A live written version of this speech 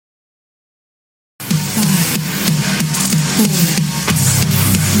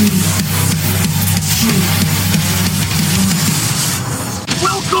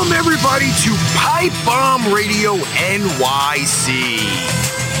everybody to Pipe Bomb Radio NYC.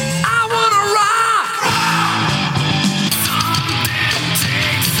 I wanna rock!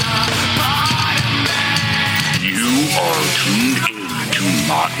 You are tuned in to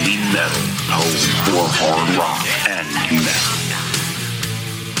Motley Metal, home for hard rock and metal.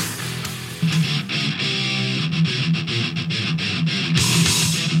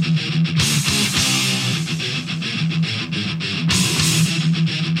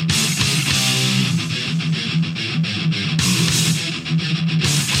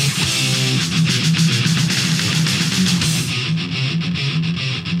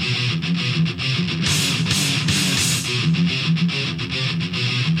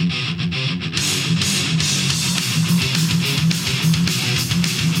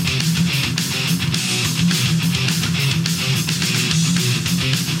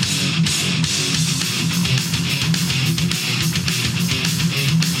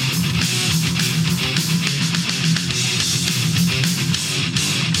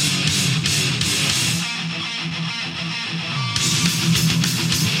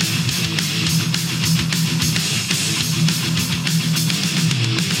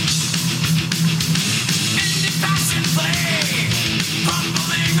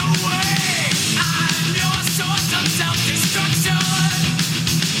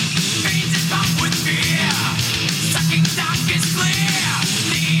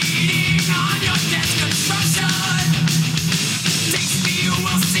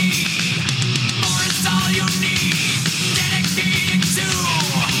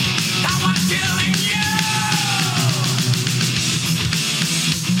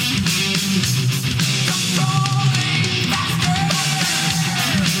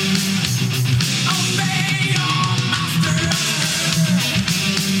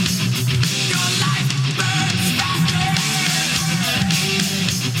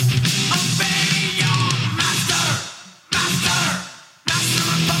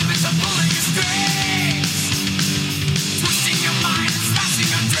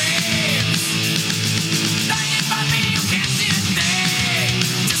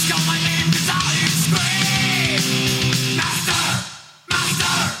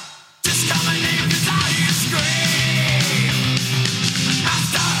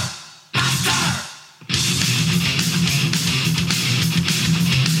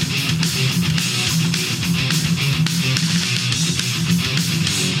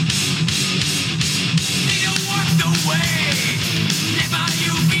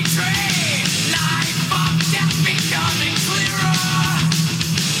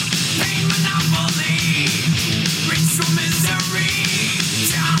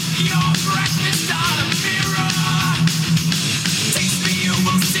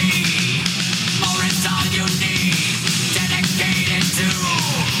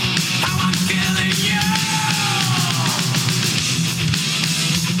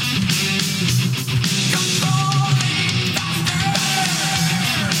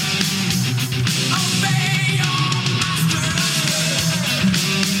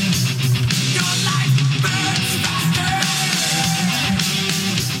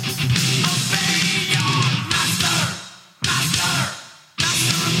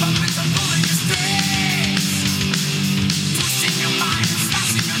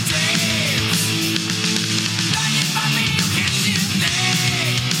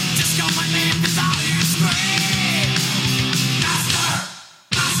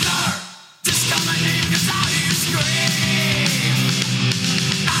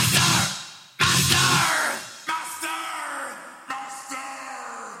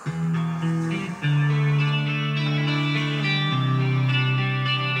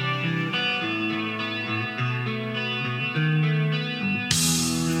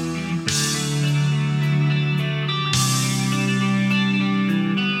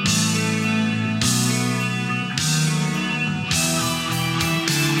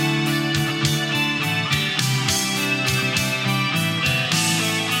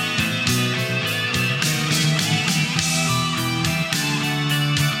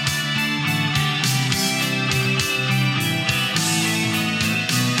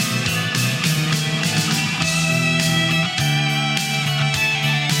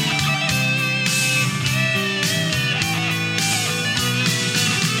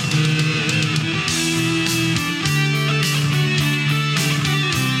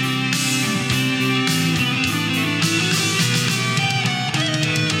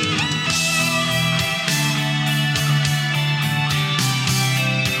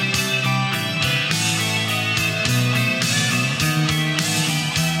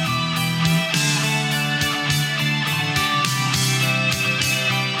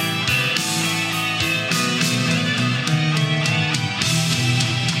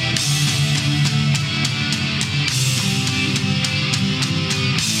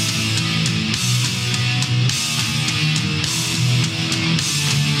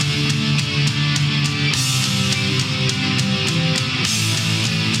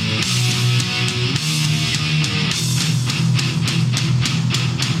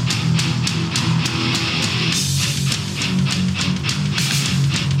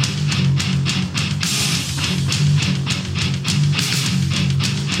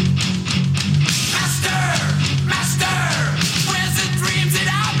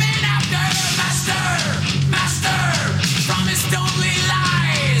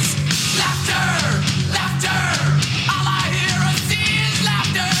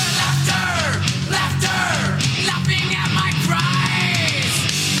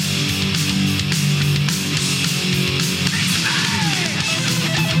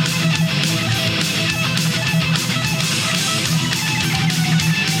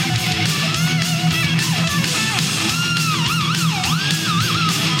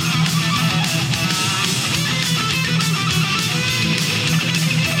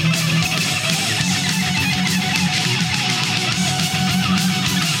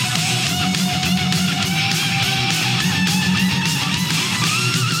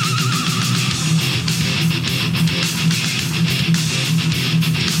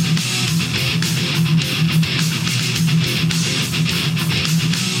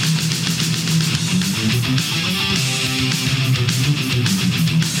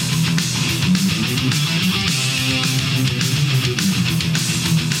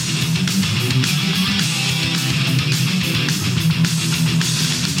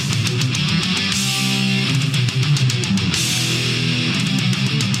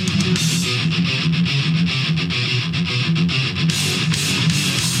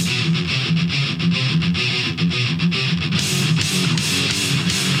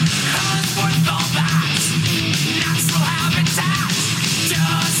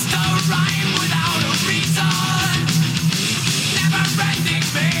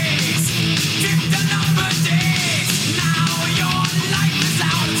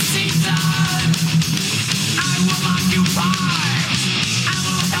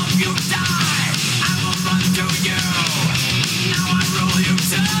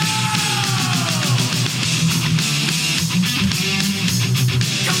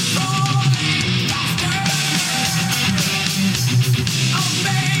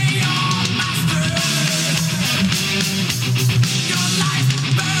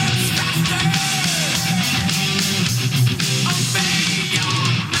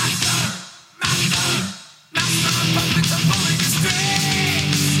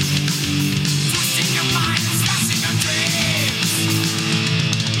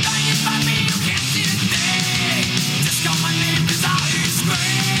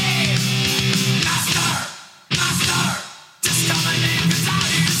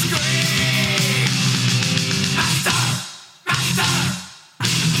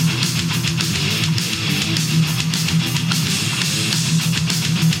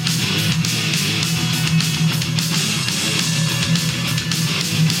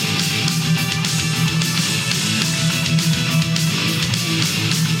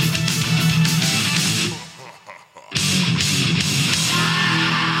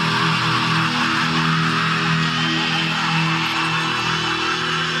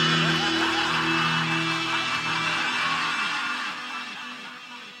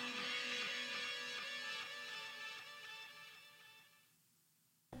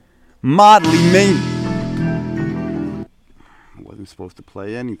 Motley Maniacs. Wasn't supposed to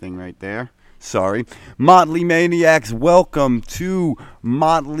play anything right there. Sorry. Motley Maniacs, welcome to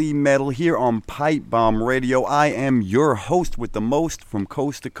Motley Metal here on Pipe Bomb Radio. I am your host with the most from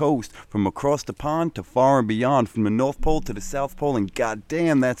coast to coast, from across the pond to far and beyond, from the North Pole to the South Pole, and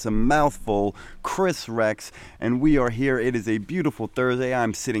goddamn, that's a mouthful, Chris Rex, and we are here. It is a beautiful Thursday.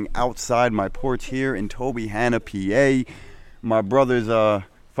 I'm sitting outside my porch here in Tobyhanna, PA. My brother's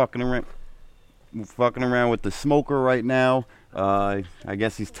fucking around with the smoker right now. I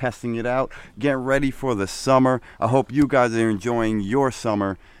guess he's testing it out. Get ready for the summer. I hope you guys are enjoying your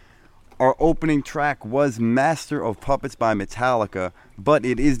summer. Our opening track was Master of Puppets by Metallica, but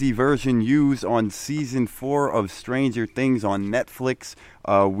it is the version used on Season 4 of Stranger Things on Netflix.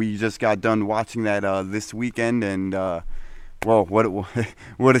 We just got done watching that this weekend, and, well,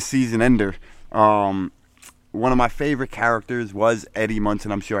 what a season ender. One of my favorite characters was Eddie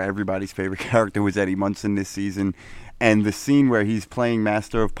Munson. I'm sure everybody's favorite character was Eddie Munson this season. And the scene where he's playing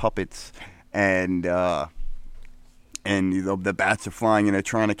Master of Puppets, and the bats are flying and they're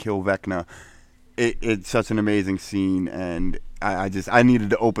trying to kill Vecna. It's such an amazing scene, and I needed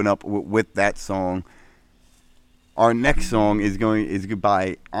to open up with that song. Our next song is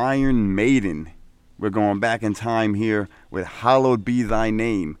by Iron Maiden. We're going back in time here with Hallowed Be Thy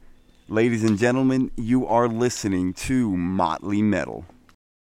Name. Ladies and gentlemen, you are listening to Motley Metal.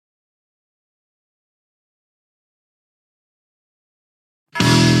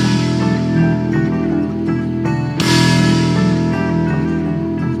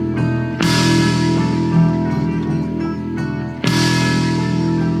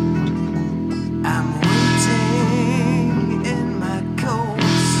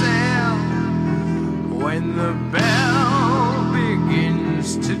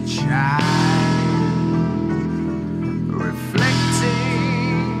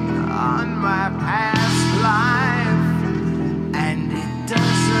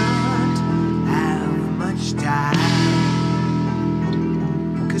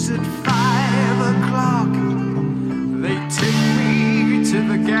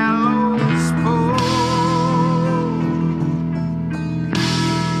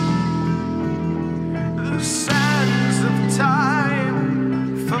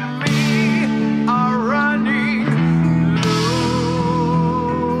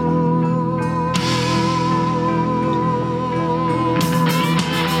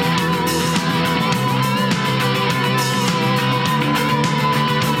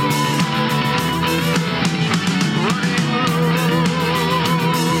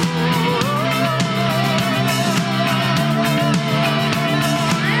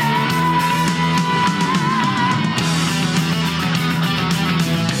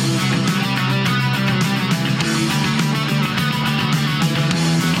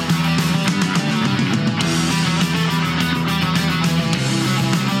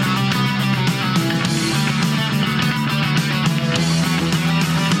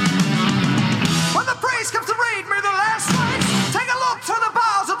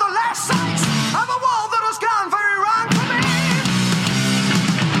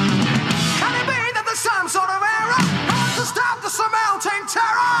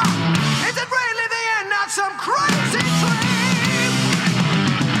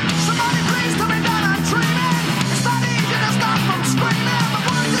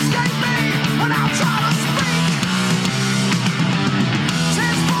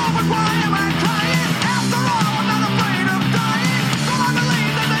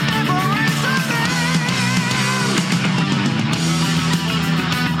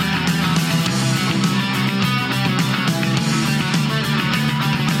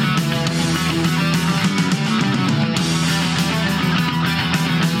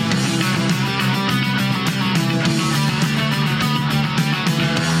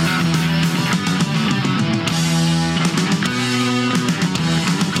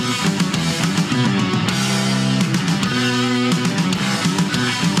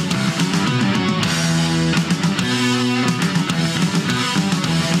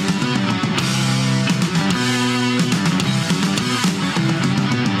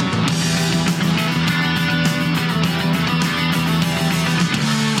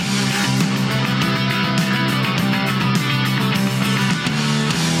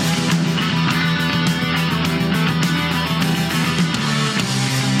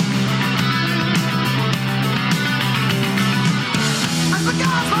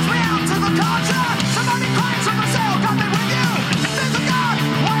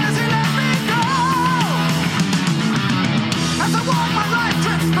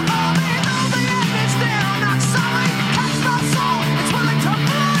 Before me, though the end is still not sorry. Catch my soul, it's willing to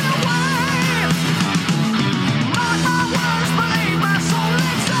fly away.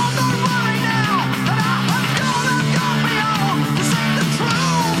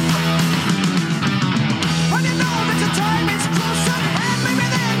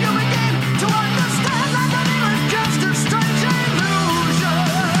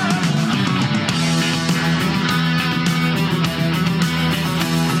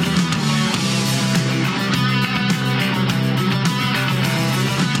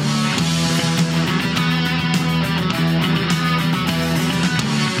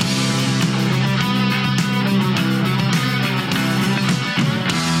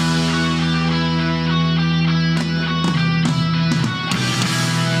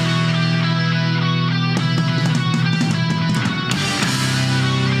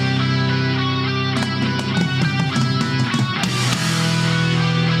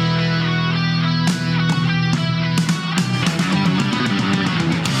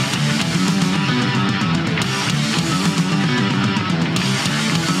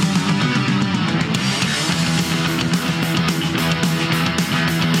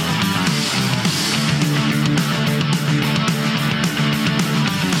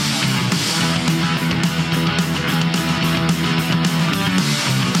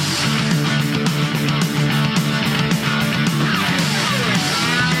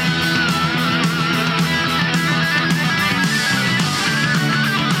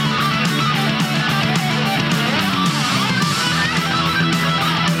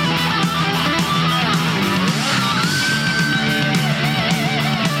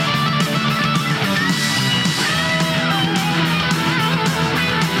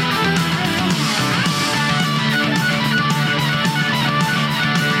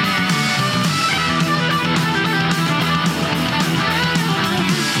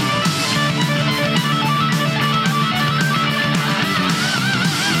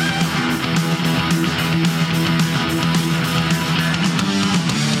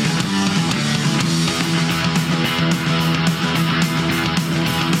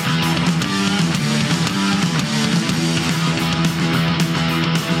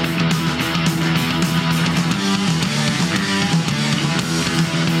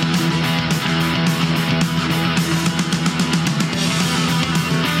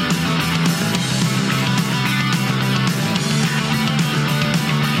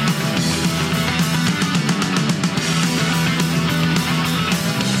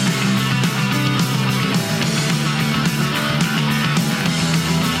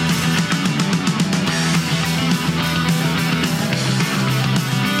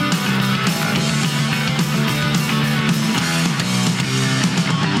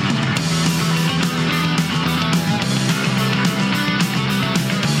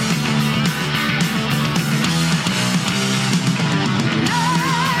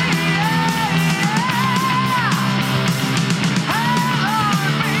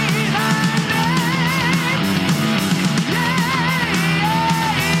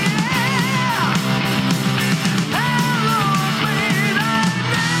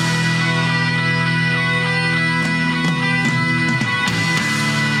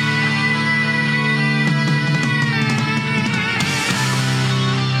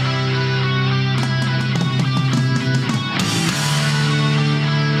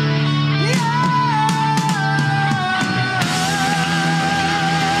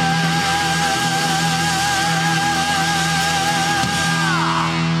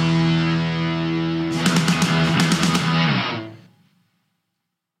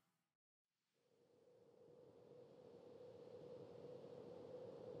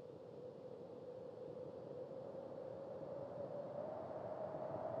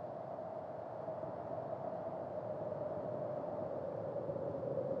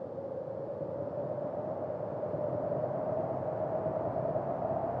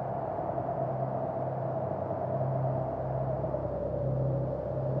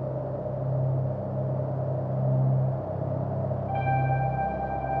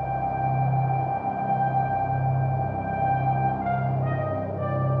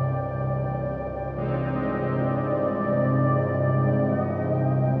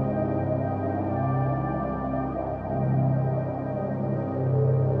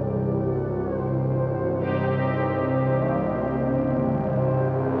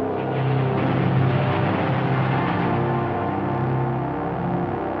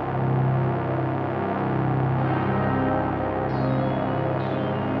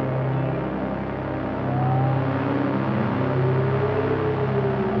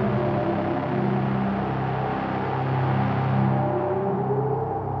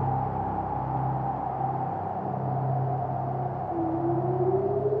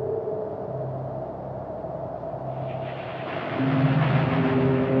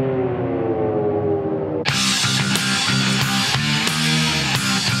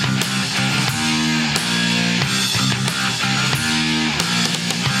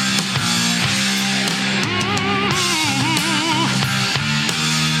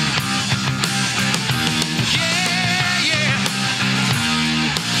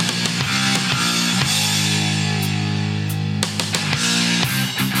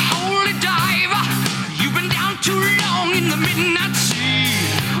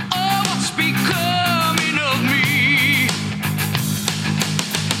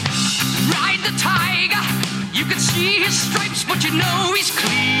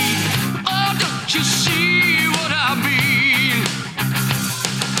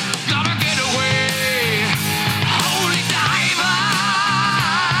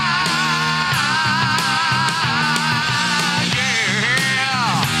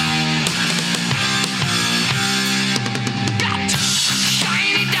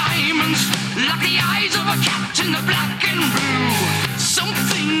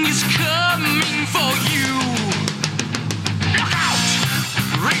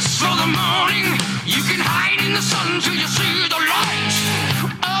 the sun till you see the light.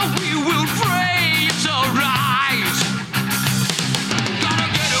 Oh, we will pray it's alright. Gotta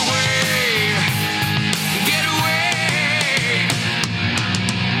get away, get away.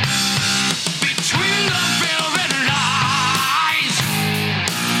 Between the velvet lies,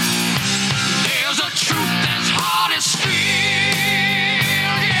 there's a truth that's hard as steel,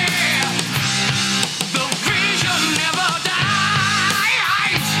 yeah. The vision never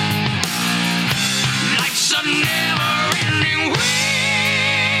dies. Life's a never-ending wheel.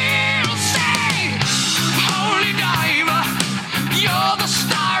 Say, holy diver, you're the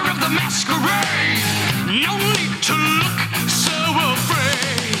star of the masquerade. No need to look so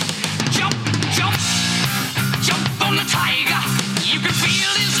afraid. Jump, jump, jump on the tiger. You can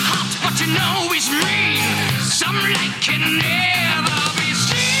feel his heart, but you know he's mean. Some light can never be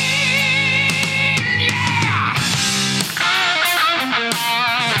seen, yeah.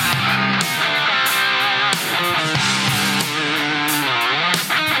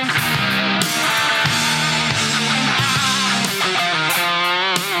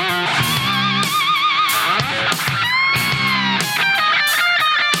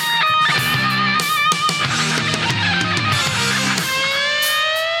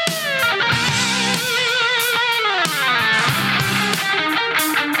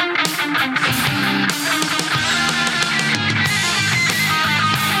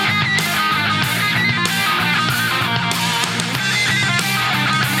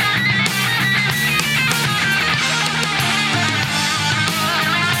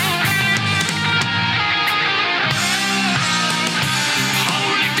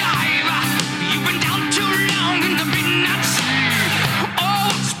 Holy diver, you've been down too long in the midnight sea. Oh,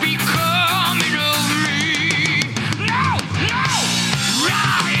 what's becoming of me? No, no,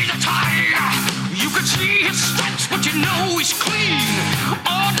 ride the tiger. You can see his stripes, but you know he's clean.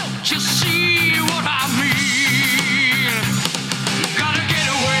 Oh, don't you see what I mean? Gotta get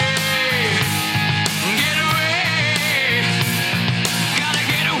away, get away. Gotta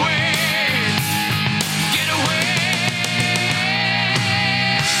get away, get away.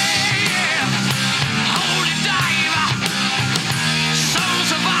 Yeah. Holy diver, soul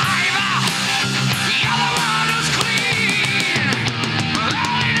survivor, you're the one who's clean.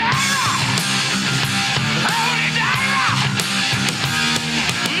 Holy diver,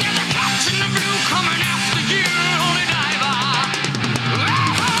 there's a captain in blue coming after you. Holy diver, oh,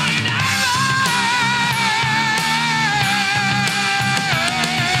 holy diver.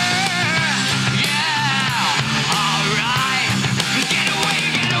 Yeah, alright. Get away,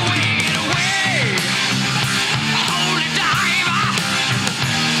 get away, get away. Holy diver,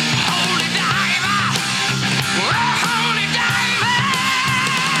 holy diver, oh, holy diver.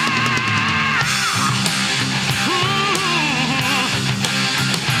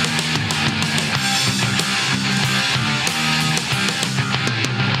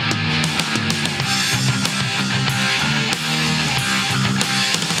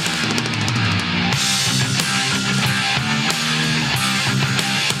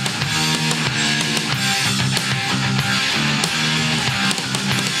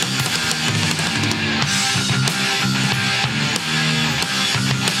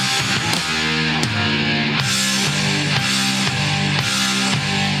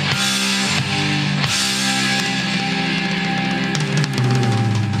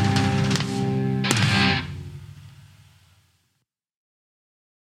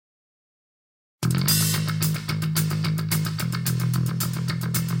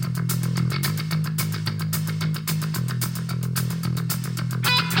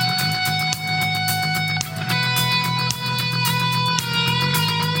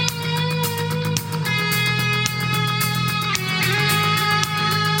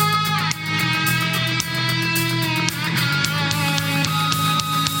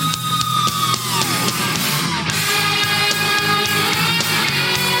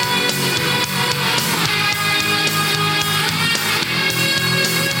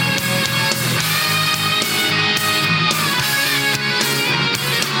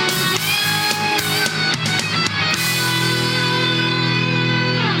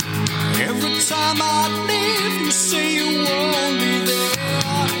 Every time I leave, you say you won't be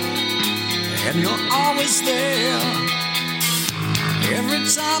there, and you're always there. Every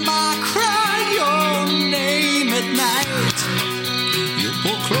time I cry your name at night, you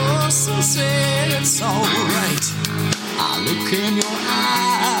pull close and say it's alright. I look in your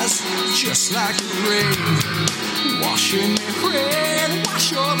eyes just like the rain, washing me rain, wash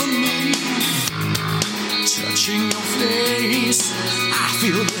over me. Touching your face, I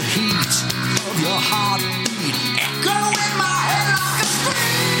feel the heat of your heartbeat echo in my head like a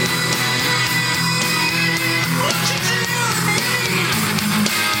scream.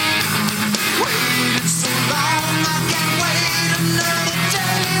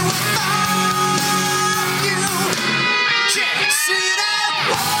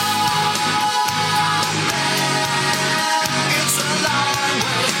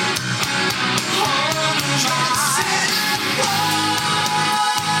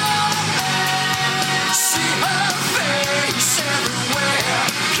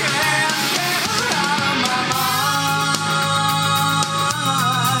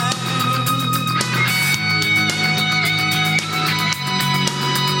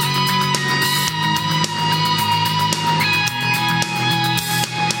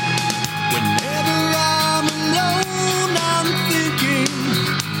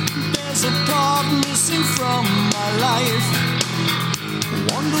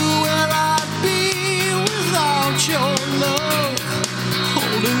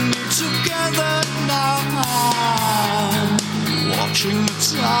 holding me together now. Watching the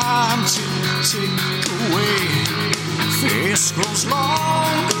time tick away. Face grows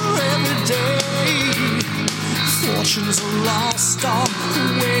longer every day. Fortunes are lost on the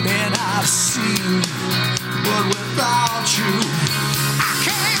way that I've seen. But without you, I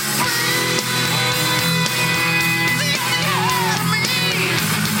can't breathe.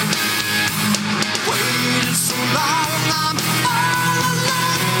 Waited so long, I'm all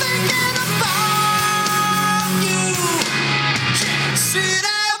alone thinking about you. Can't see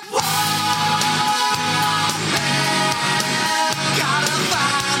that wall. Gotta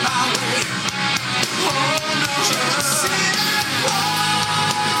find my way. Oh no, can't see that wall.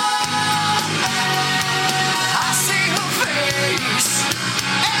 I see her face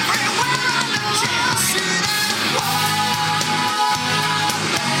everywhere I look. Can't see that wall.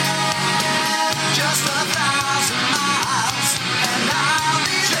 Just 1,000 miles, and I'll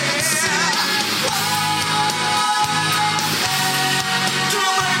be there to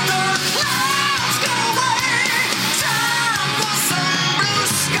make the clouds go away. Time for some blue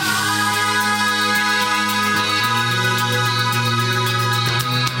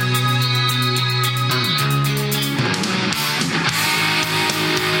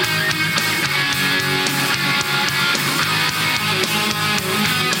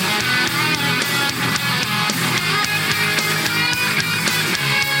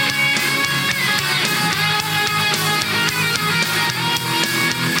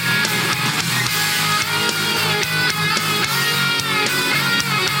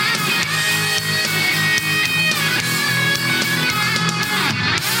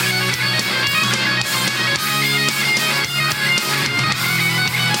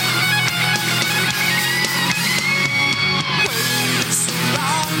waited so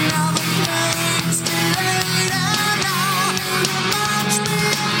long, now the plane's delayed, and now it reminds me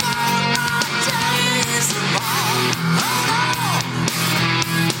of all my days apart. Oh no,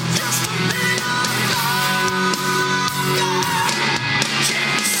 just a little longer.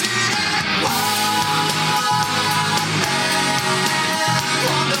 Can't see that wall.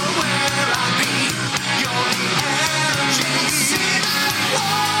 Wonder where I'll be. You're the energy. Can't see that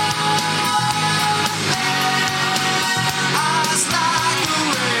wall. Eyes like the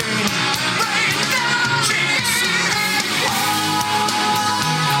rain, rain down. Can't see that wall.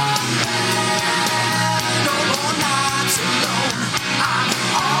 No more nights alone. I'm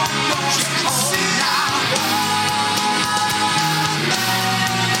almost home now.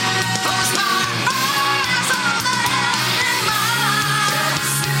 Close my eyes, are there in mine? Can't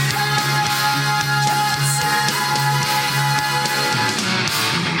see that, can't see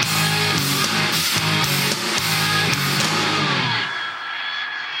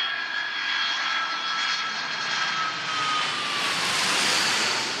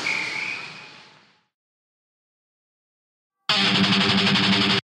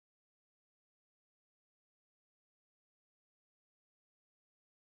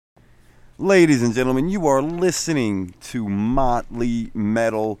Ladies and gentlemen, you are listening to Motley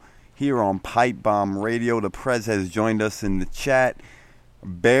Metal here on Pipe Bomb Radio. The Prez has joined us in the chat.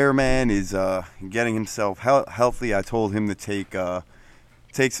 Bearman is getting himself healthy. I told him to take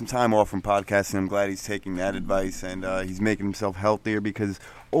some time off from podcasting. I'm glad he's taking that advice, and he's making himself healthier, because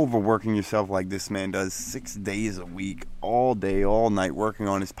overworking yourself like this man does 6 days a week, all day, all night, working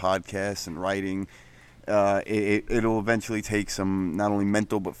on his podcast and writing, it'll eventually take some not only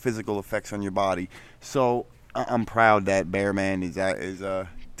mental but physical effects on your body. So I'm proud that Bearman is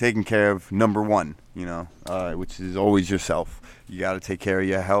taking care of number one, which is always yourself. You got to take care of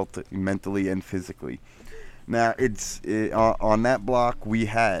your health mentally and physically. Now, on that block we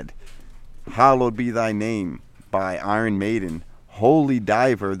had Hallowed Be Thy Name by Iron Maiden, Holy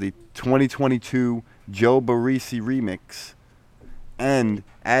Diver, the 2022 Joe Barresi remix, and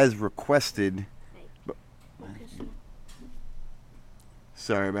As Requested.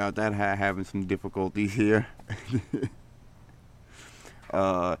 Sorry about that, having some difficulties here.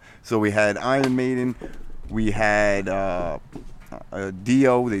 So we had Iron Maiden, we had Dio,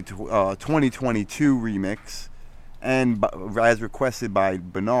 the 2022 remix, and as requested by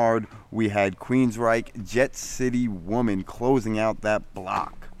Bernard, we had Queensryche, Jet City Woman, closing out that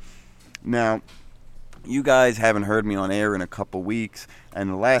block. Now, you guys haven't heard me on air in a couple weeks,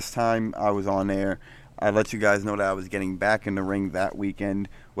 and the last time I was on air, I let you guys know that I was getting back in the ring that weekend.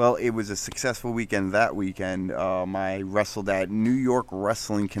 Well, it was a successful weekend that weekend. I wrestled at New York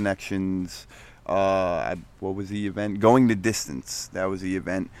Wrestling Connections. What was the event? Going the Distance. That was the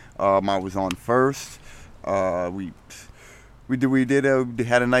event. I was on first. We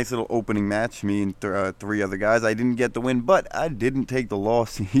had a nice little opening match. Me and three other guys. I didn't get the win, but I didn't take the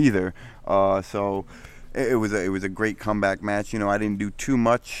loss either. So it was a great comeback match. I didn't do too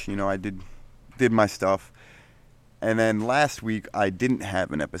much. I did my stuff. And then last week I didn't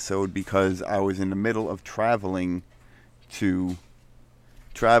have an episode because I was in the middle of traveling to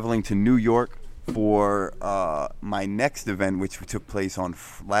New York for my next event, which took place on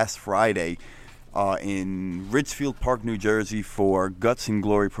last Friday in Ridgefield Park, New Jersey, for Guts and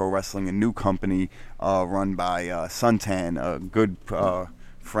Glory Pro Wrestling, a new company run by Suntan, a good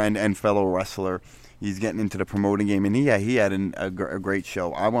friend and fellow wrestler. He's getting into the promoting game, and he had a great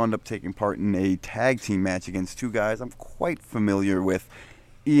show. I wound up taking part in a tag team match against two guys I'm quite familiar with,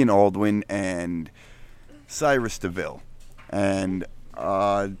 Ian Aldwin and Cyrus DeVille. And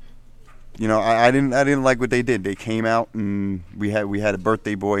I didn't like what they did. They came out, and we had a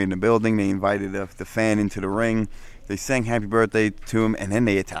birthday boy in the building. They invited the fan into the ring. They sang happy birthday to him, and then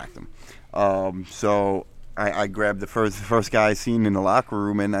they attacked him. So I grabbed the first guy I seen in the locker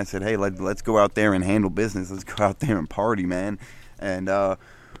room, and I said, hey, let's go out there and handle business. Let's go out there and party, man. And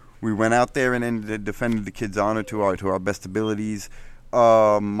we went out there and then defended the kid's honor to our best abilities.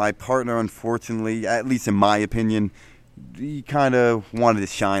 My partner, unfortunately, at least in my opinion, he kind of wanted to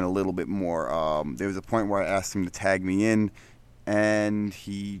shine a little bit more. There was a point where I asked him to tag me in, and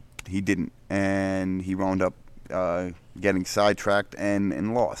he didn't. And he wound up getting sidetracked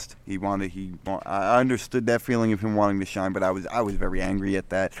and lost. I understood that feeling of him wanting to shine, but I was very angry at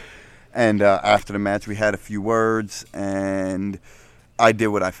that. And after the match, we had a few words, and I did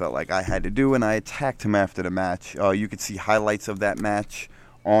what I felt like I had to do, and I attacked him after the match. You could see highlights of that match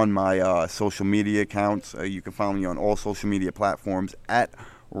on my social media accounts. You can follow me on all social media platforms at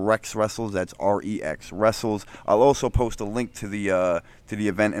Rex Wrestles. That's REX Wrestles. I'll also post a link to the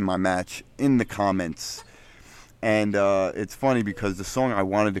event and my match in the comments. And it's funny because the song I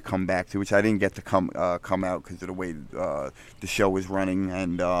wanted to come back to, which I didn't get to come out because of the way the show was running,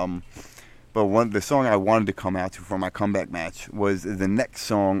 and but the song I wanted to come out to for my comeback match was the next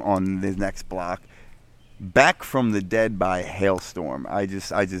song on the next block, "Back from the Dead" by Hailstorm. I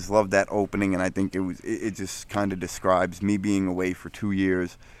just love that opening, and I think it just kind of describes me being away for 2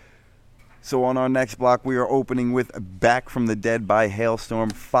 years. So on our next block, we are opening with "Back from the Dead" by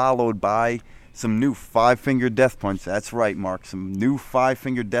Hailstorm, followed by some new Five Finger Death Punch. That's right, Mark. Some new Five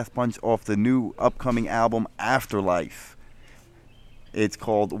Finger Death Punch off the new upcoming album, Afterlife. It's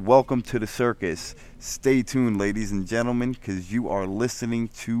called Welcome to the Circus. Stay tuned, ladies and gentlemen, because you are listening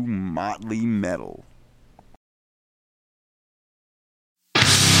to Motley Metal.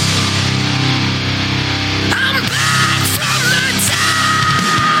 I'm back from the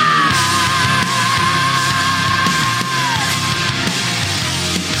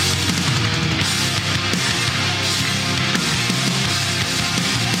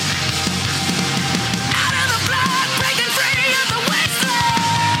out of the blood, breaking free of the wasteland,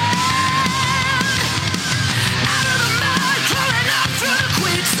 out of the mud, crawling up through the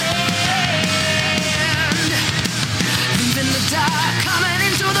quicksand, leaving the dark, coming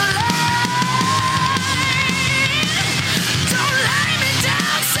into the light. Don't lay me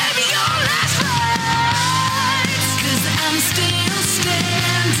down, save me your last rites, 'cause I'm still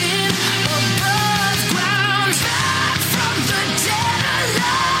standing above ground, back from the dead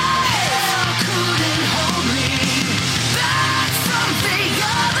alive. Hell couldn't hold me back from the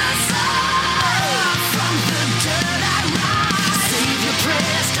other side, from the dirt I rise. Save your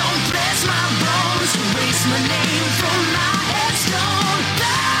prayers, don't bless my bones, erase my name from my headstone.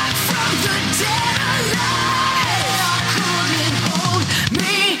 Back from the dead alive. Hell couldn't hold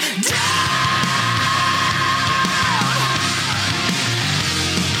me down.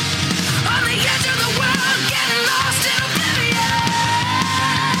 On the edge of the world, getting lost in oblivion.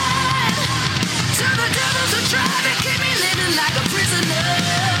 To the devils who tried to keep me living like a prisoner.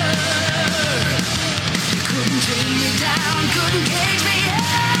 You couldn't chain me down, couldn't cage me out.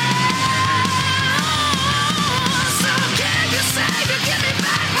 So can you save me, give me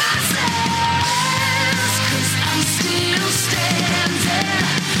back my sense? 'Cause I'm still standing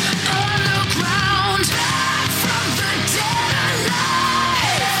on the ground, back from the dead alive.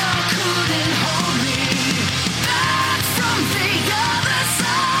 Hell couldn't hold me back from the other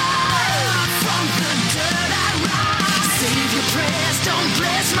side, from the dirt I rise. Save your prayers, don't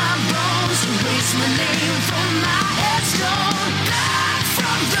bless my bones, erase my name from my headstone. Back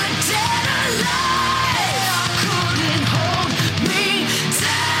from the dead alive. Hell couldn't hold me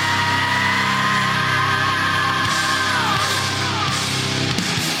down.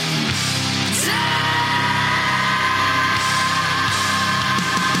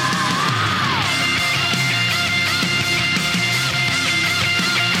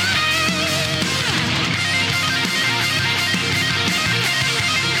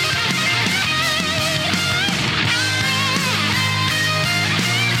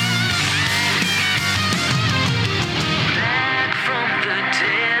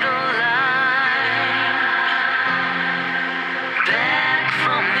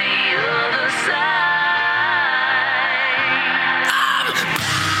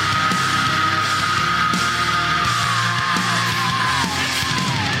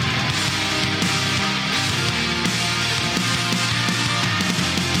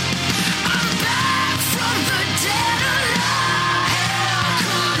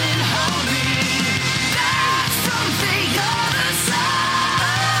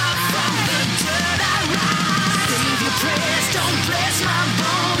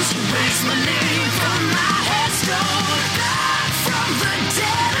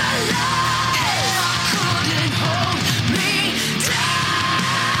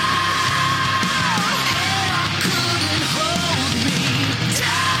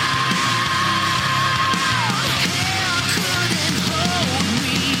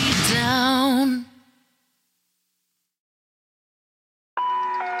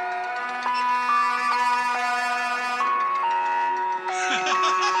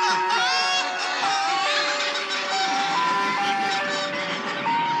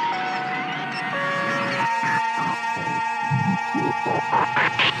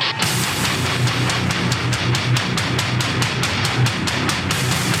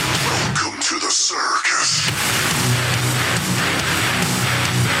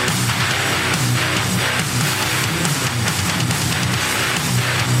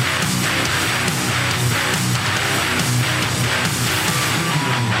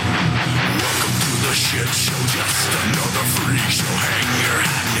 a freak, she'll hang your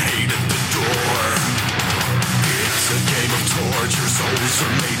hat and hate at the door. It's a game of torture, souls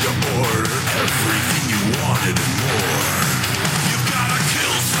are made to order everything you wanted and more. You gotta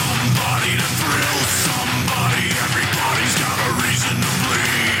kill somebody to thrill somebody, everybody's got a reason to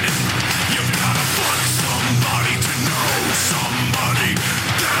bleed. You've gotta fuck somebody to know somebody,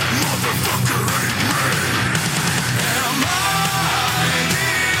 that motherfucker ain't me. Am I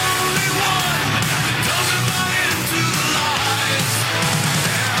the only one that doesn't buy into the lies?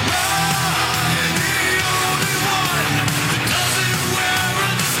 Am I the only one that doesn't wear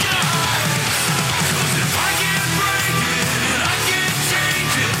a disguise? 'Cause if I can't break it and I can't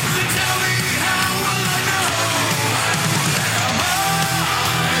change it, then tell me how will I know? Am I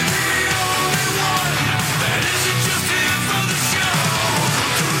the only one that isn't just here for the show?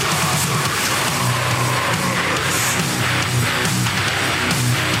 To the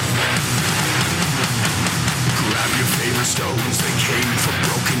grab your favorite stones, they came from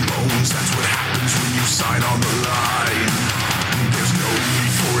broken bones. That's what happens when you sign on the line. There's no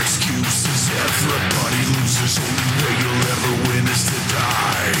need for excuses, everybody loses. Only way you'll ever win is to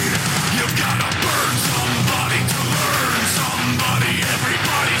die. You've gotta burn somebody to learn somebody.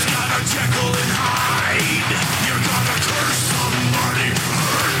 Everybody's got a Jekyll and Hyde. You're gonna curse somebody,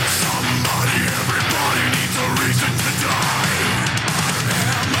 hurt somebody. Everybody needs a reason to die.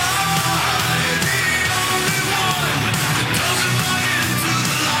 Am I the only one that doesn't buy into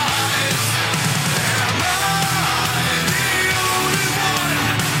the lies? Am I the only one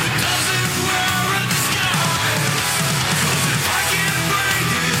that doesn't wear a disguise? 'Cause if I can't break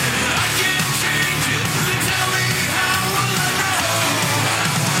it and I can't change it, then tell me how will I know?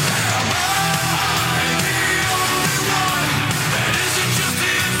 Am I the only one that isn't just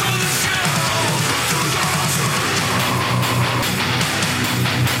here for the show? To the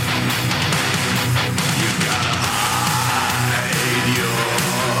you gotta hide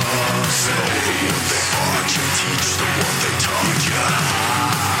yourself. What they are, you teach them what they taught. You gotta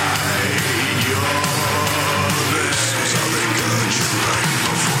hide this is how they got you right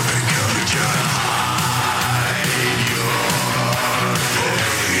before they got you. Gotta hide your pain.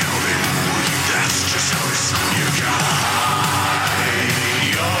 How they mold you, that's just how they screw you. Gotta hide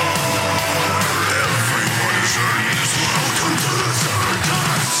your everyone is earning this. Welcome to the third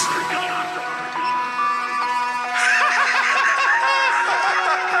dance.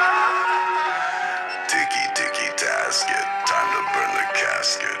 Ticky ticky tasket, time to burn the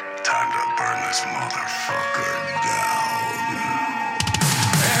casket, time to burn this motherfucker down.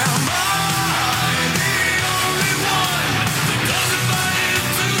 Am I the only one that doesn't buy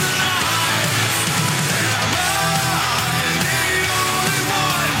into the lies? Am I the only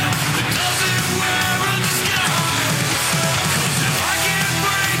one that doesn't wear a disguise? 'Cause if I can't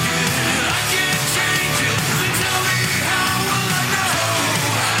break it and I can't change it, then tell me how will I know?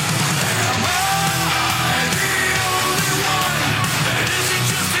 Am I the only one that isn't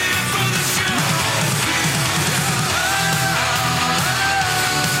just here for the show?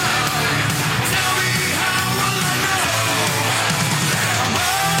 Tell me how will I know? Am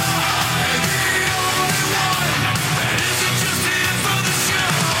I the only one that isn't just here for the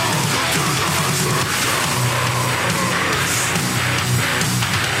show? To the third dance.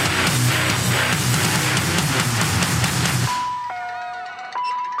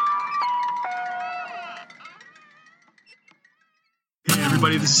 Hey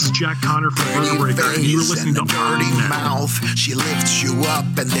everybody, this is Jack Connor from Pretty Vertebraker, and you're face listening and to a dirty Army Metal. mouth. She lifts you up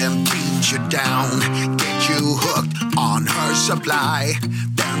and then beats you down. Get you hooked on her supply,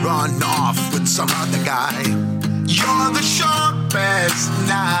 then run off with some other guy. You're the sharpest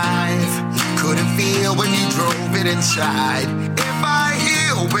knife. Couldn't feel when you drove it inside. If I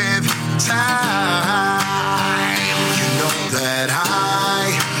heal with time, you know that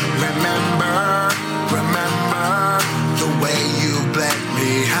I remember the way you bled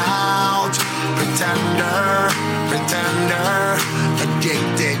me out. Pretender,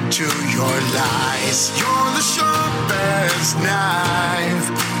 addicted to your lies. You're the sharpest knife.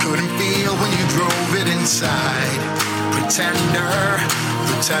 Couldn't feel when you drove it inside. Pretender,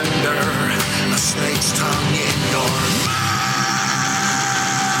 a snake's tongue in your mouth.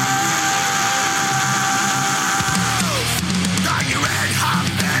 Got your red hot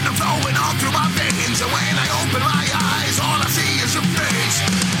venom flowing all through my veins, and when I open my eyes, all I see is your face.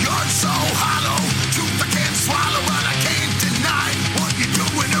 You're so hollow, truth I can't swallow, but I can't deny what you're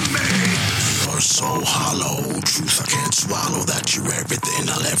doing to me. You're so hollow, truth I can't swallow, that you're everything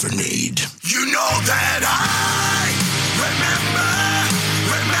I'll ever need. You know that I remember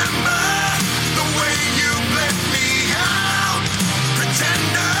the way you bled me out.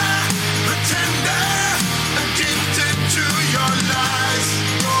 Pretender, addicted to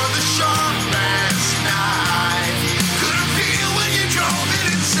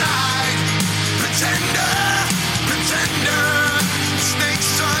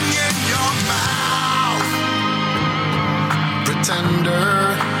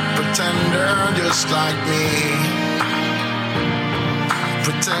just like me.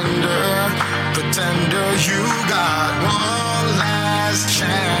 Pretender, you got one last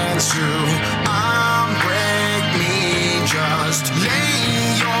chance to unbreak me. Just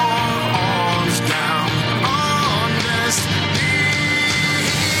lay your arms down, honestly.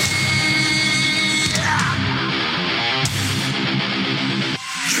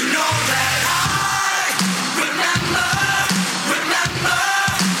 You know that I remember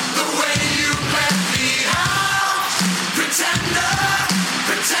the way you let me out. Pretender.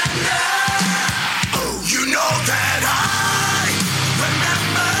 Oh, you know that I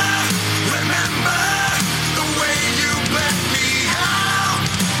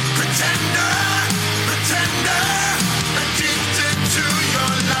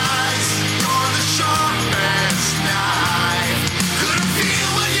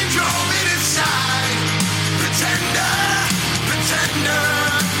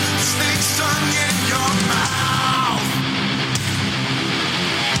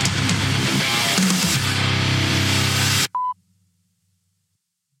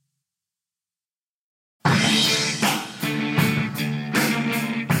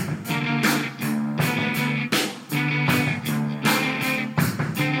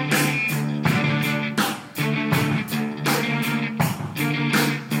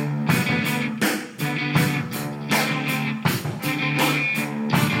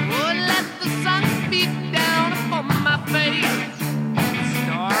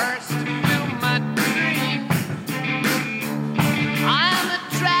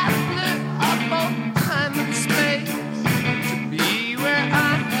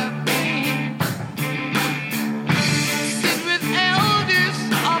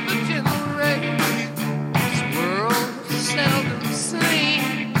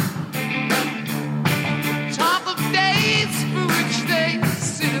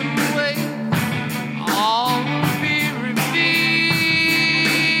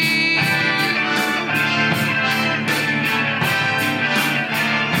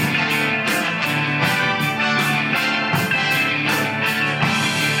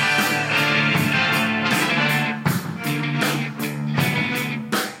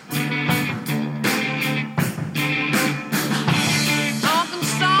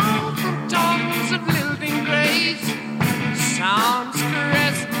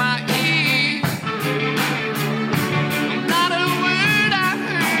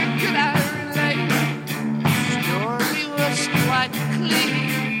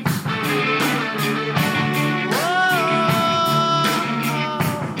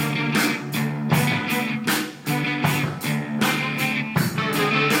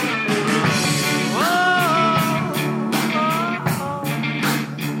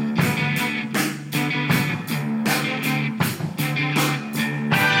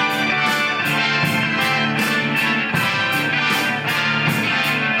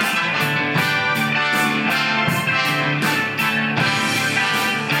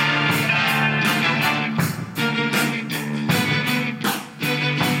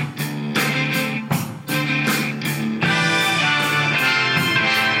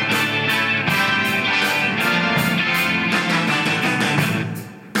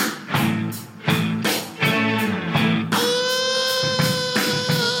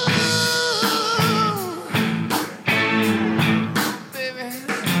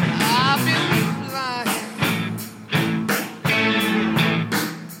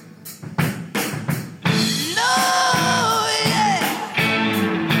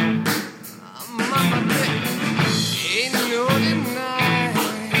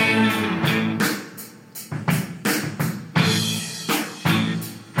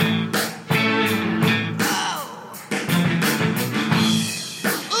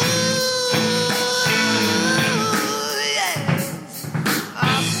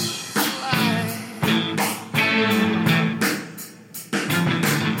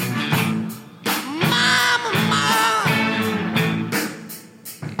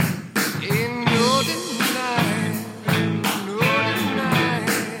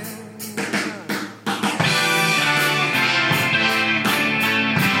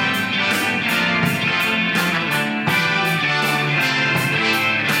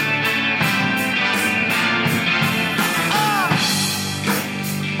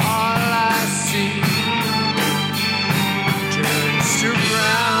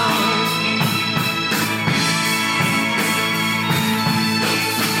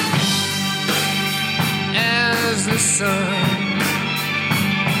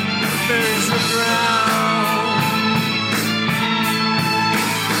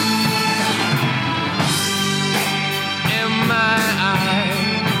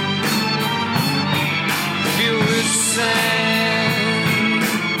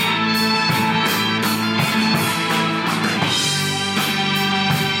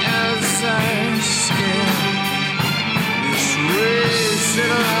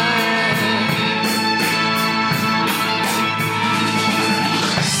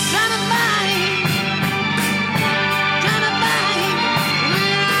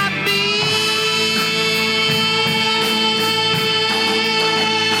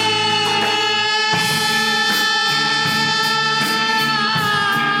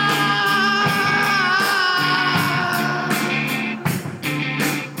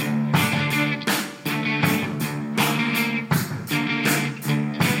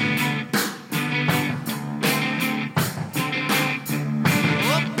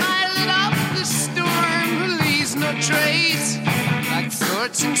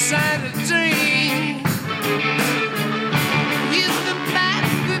what's inside a dream. He's the path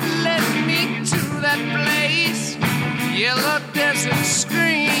that led me to that place, yellow desert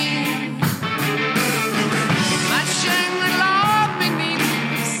screen. My Shangri-La beneath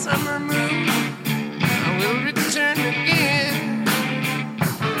the summer moon, I will return again.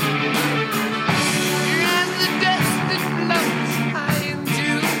 You're the dust that floats high into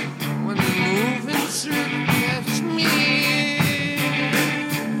when moving through Kashmir.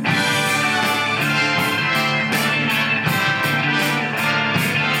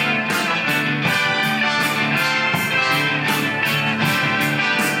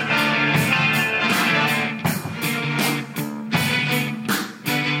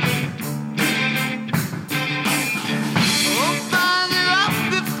 Oh, farther up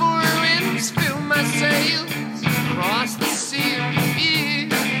before winds fill my sails across the sea of fear.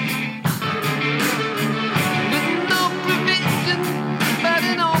 With no provision but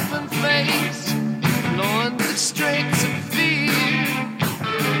an open face, blowing the straits of fear.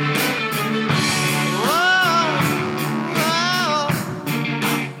 Whoa, whoa.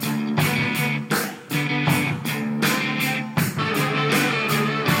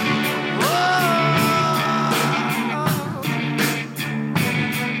 Whoa.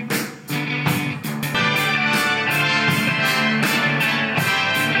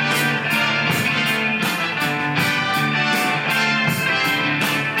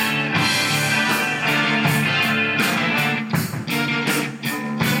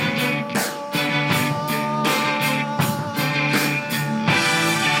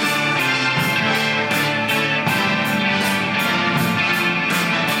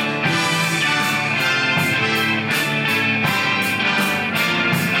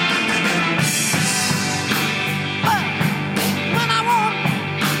 When I want,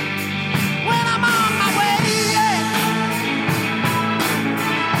 when I'm on my way, yeah.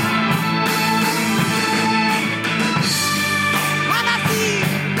 When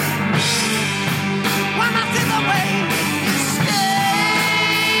I see the way you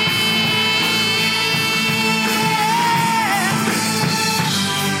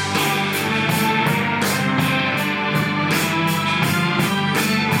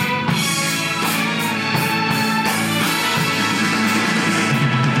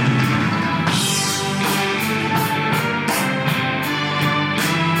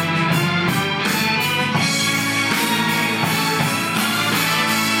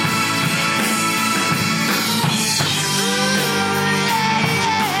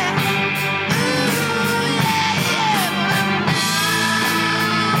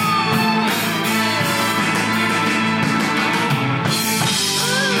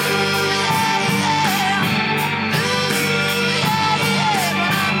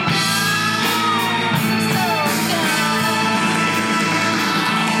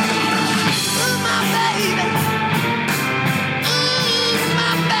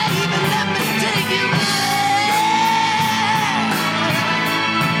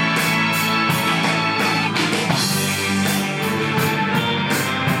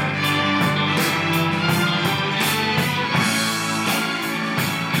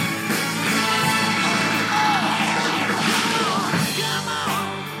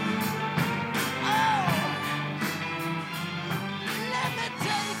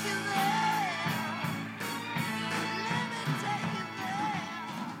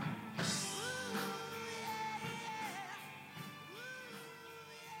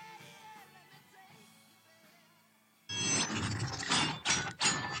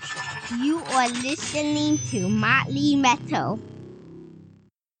You are listening to Motley Metal.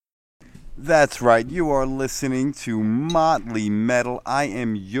 That's right, you are listening to Motley Metal. I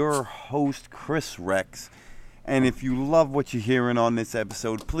am your host, Chris Rex. And if you love what you're hearing on this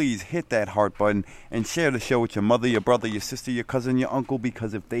episode, please hit that heart button and share the show with your mother, your brother, your sister, your cousin, your uncle,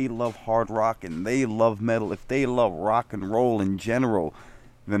 because if they love hard rock and they love metal, if they love rock and roll in general,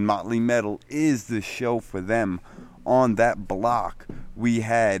 then Motley Metal is the show for them. On that block, we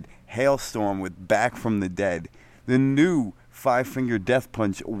had Hailstorm with Back from the Dead, the new Five Finger Death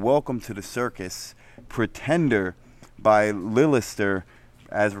Punch, Welcome to the Circus, Pretender by Lilister,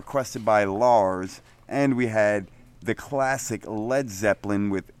 as requested by Lars, and we had the classic Led Zeppelin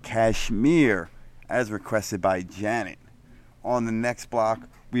with Kashmir, as requested by Janet. On the next block,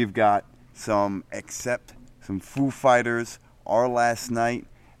 we've got some Accept, some Foo Fighters, Our Last Night,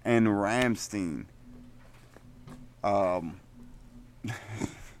 and Rammstein.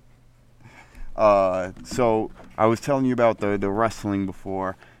 So I was telling you about the wrestling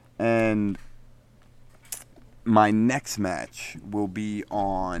before, and my next match will be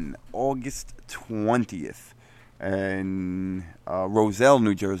on August 20th in Roselle,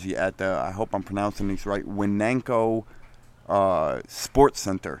 New Jersey, at the, I hope I'm pronouncing this right, Winanko Sports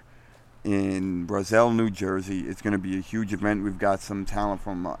Center in Roselle, New Jersey. It's going to be a huge event. We've got some talent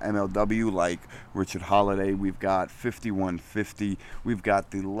from MLW like Richard Holiday. We've got 5150. We've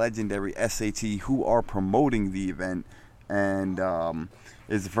got the legendary SAT who are promoting the event. And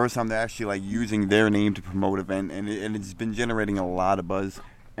it's the first time they're actually like using their name to promote event. And it's been generating a lot of buzz.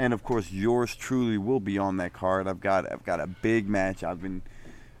 And of course, yours truly will be on that card. I've got a big match.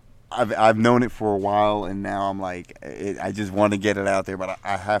 I've known it for a while, and now I'm like, I just want to get it out there, but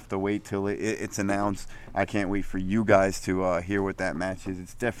I have to wait till it's announced. I can't wait for you guys to hear what that match is.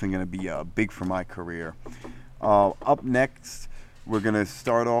 It's definitely going to be big for my career. Up next, we're going to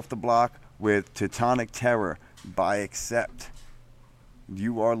start off the block with Teutonic Terror by Accept.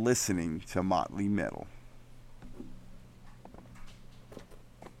 You are listening to Motley Metal.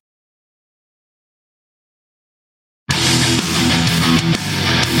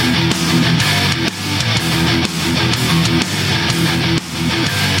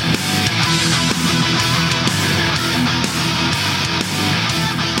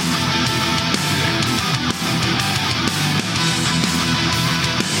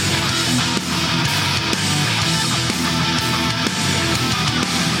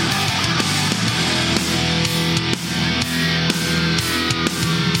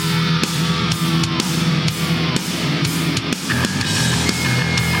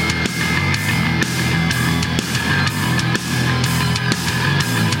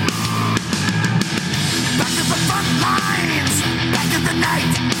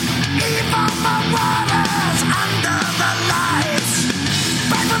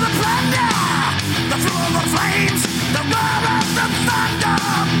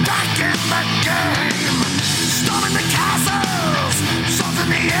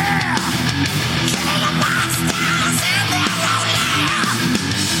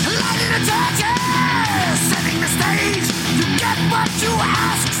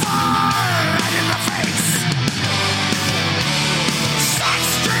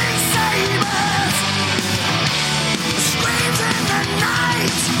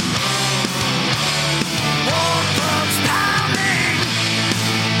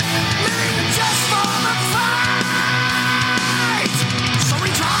 Just for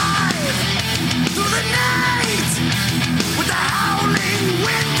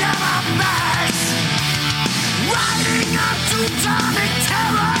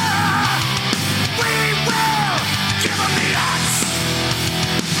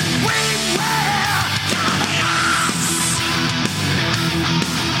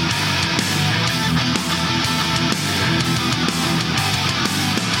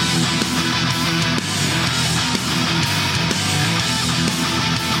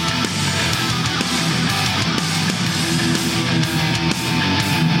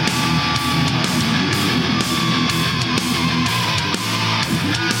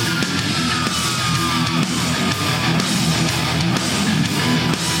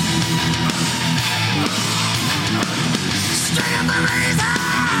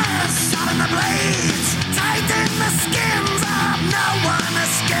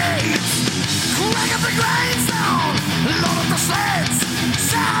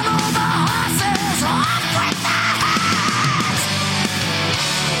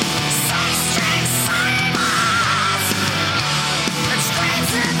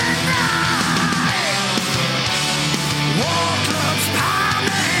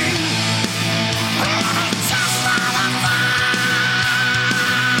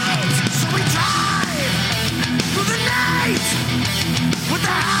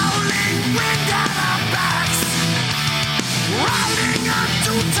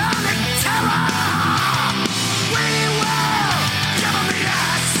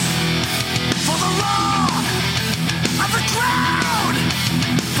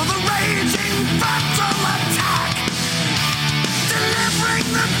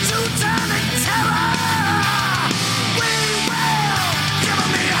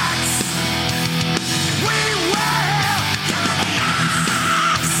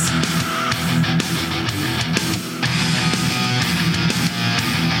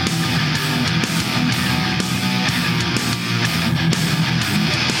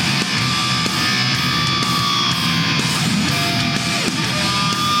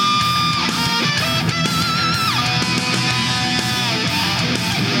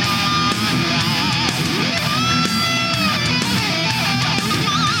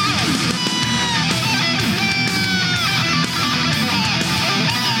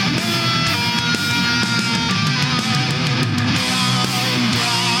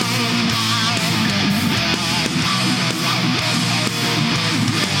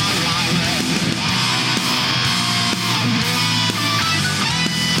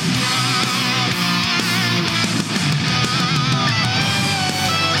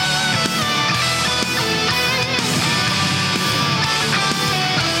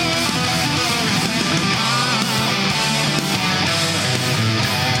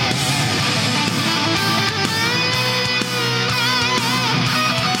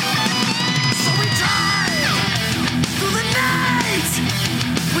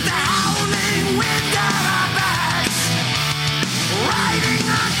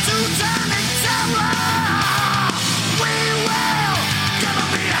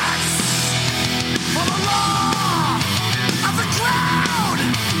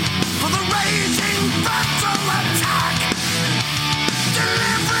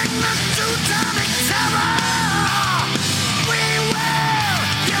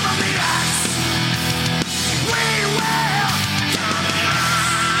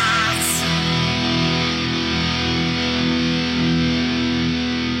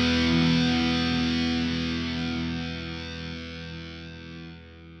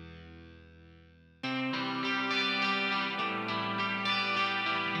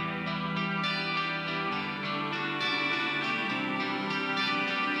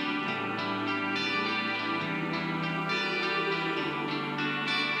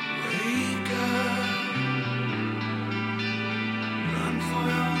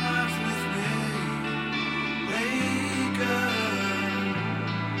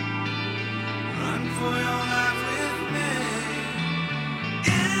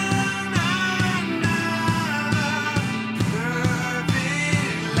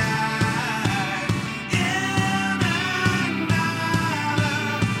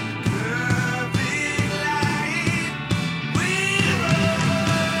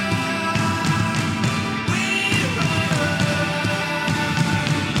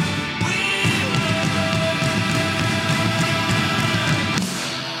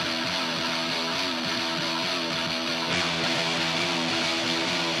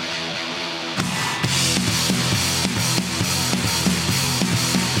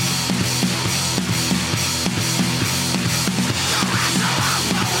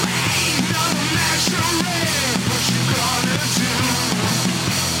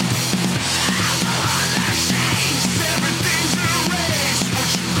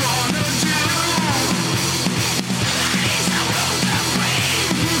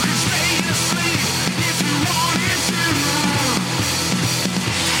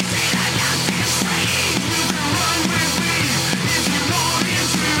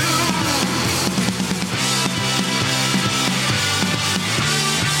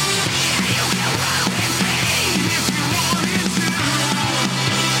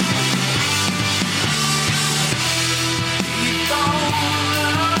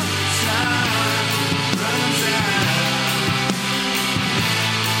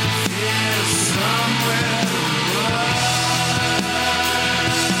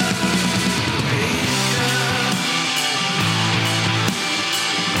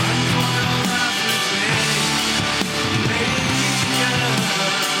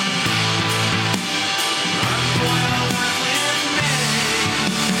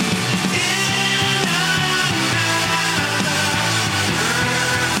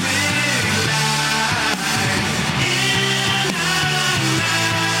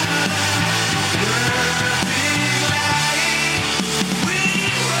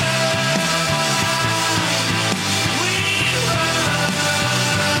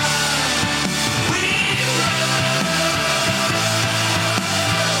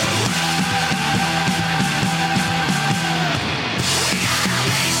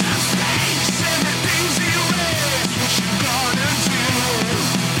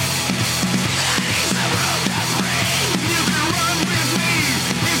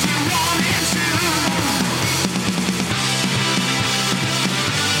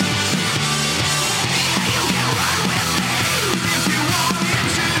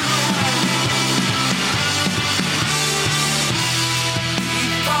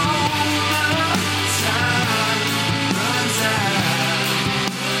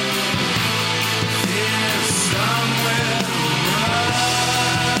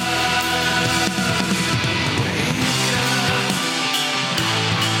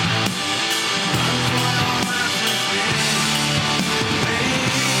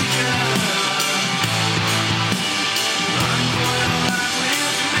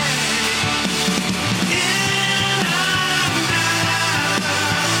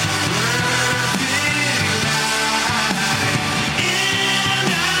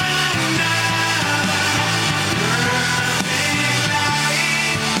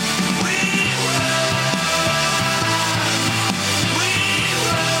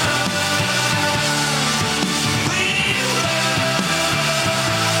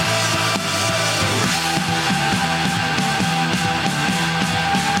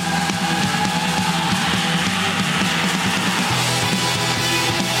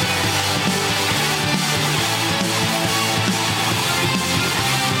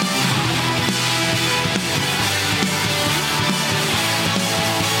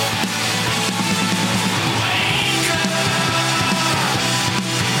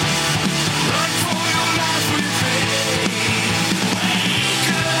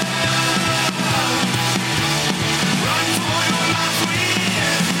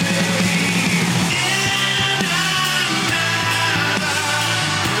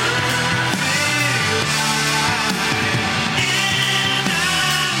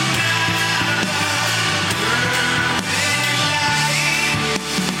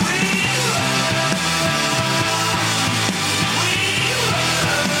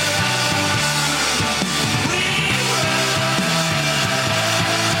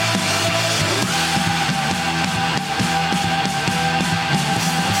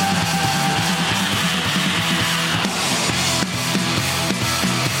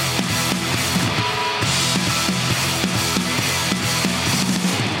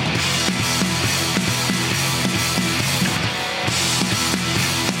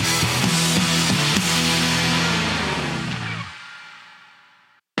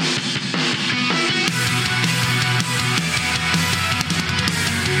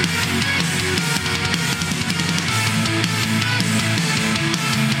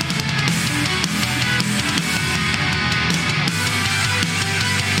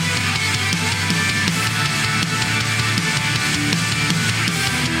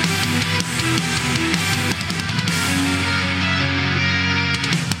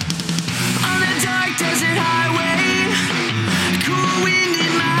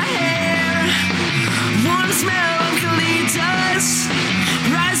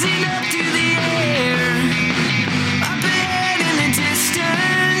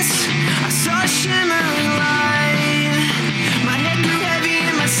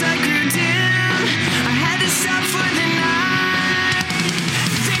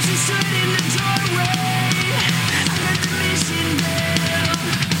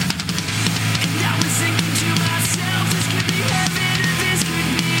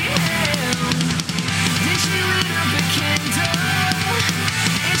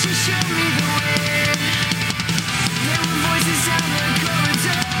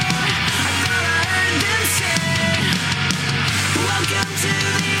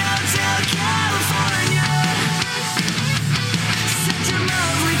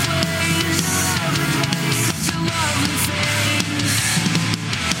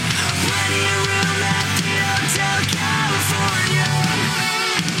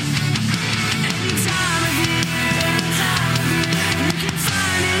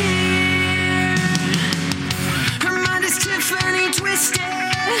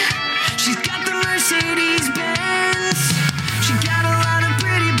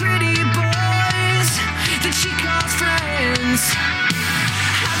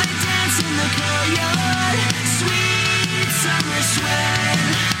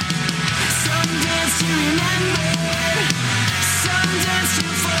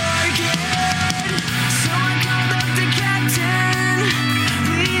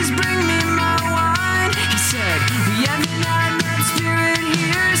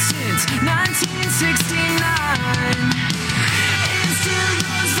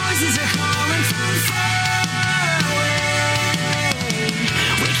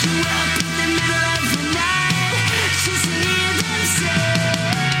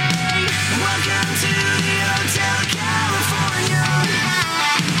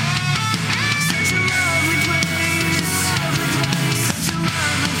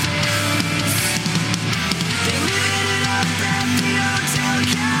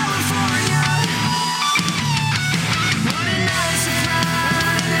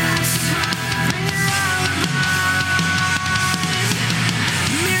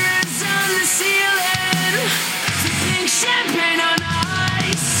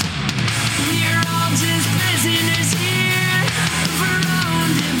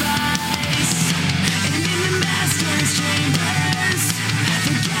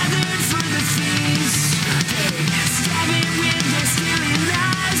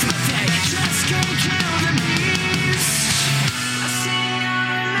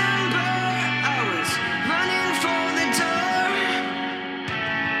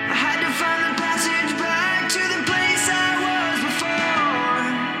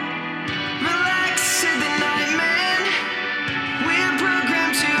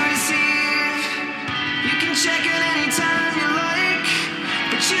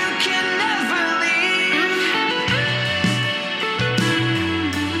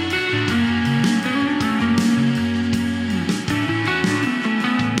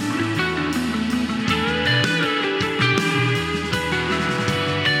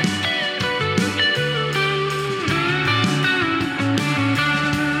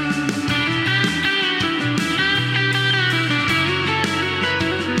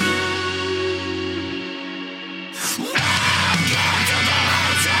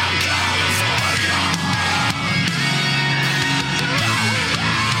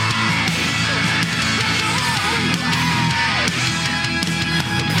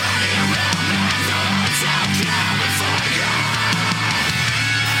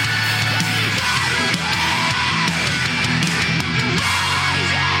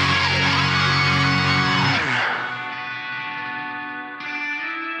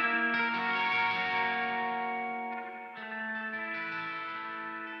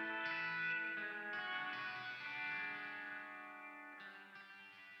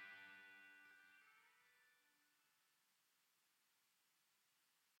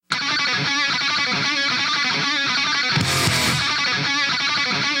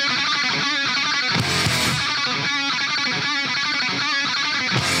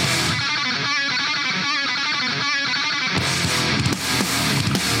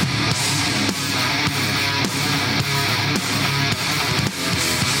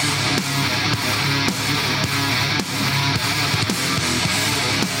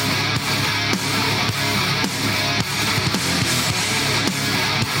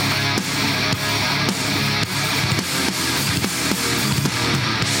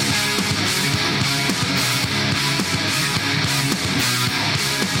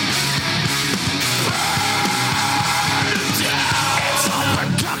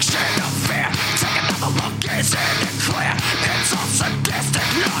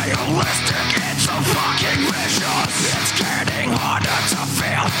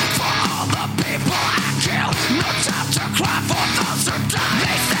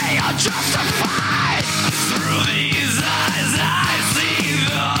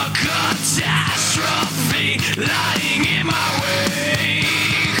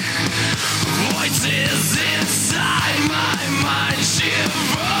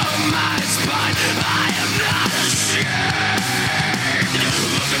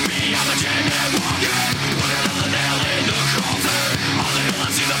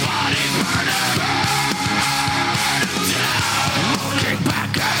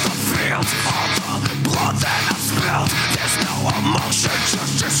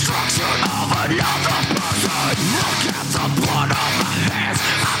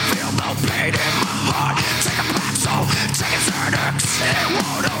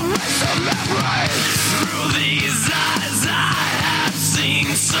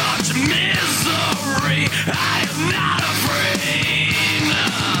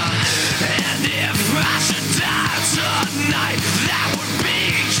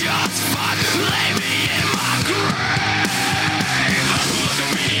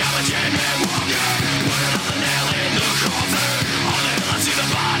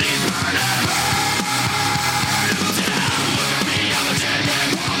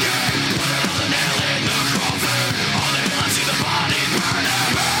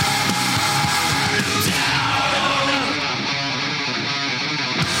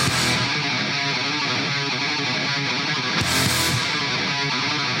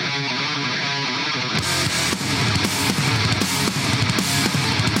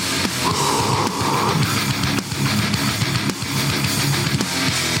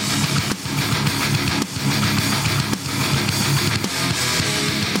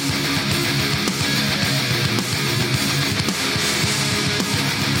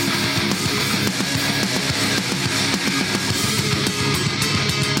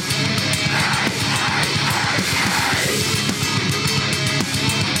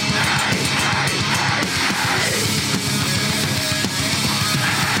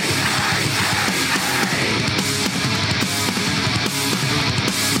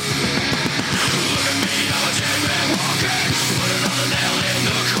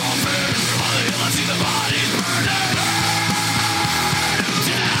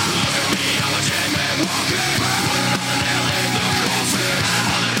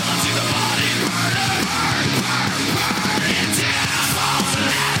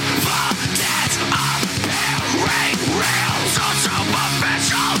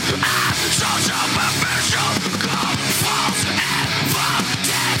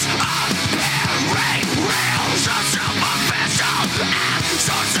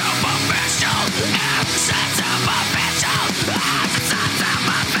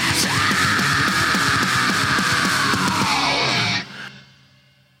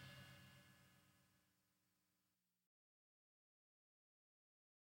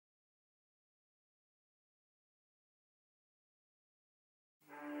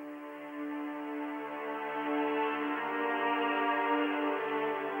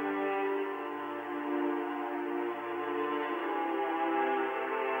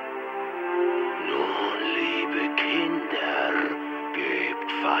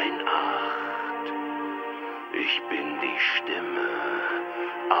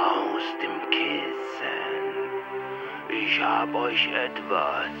aus dem Kissen. Ich hab euch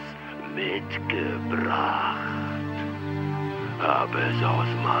etwas mitgebracht. Hab es aus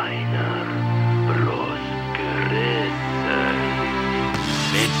meiner Brust gerissen.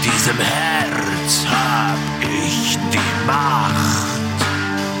 Mit diesem Herz hab ich die Macht,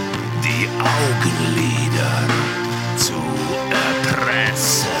 die Augenlider zu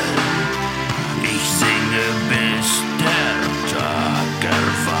erpressen. Ich singe, bis der Tag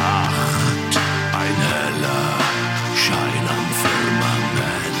erwacht. Ein heller Schein am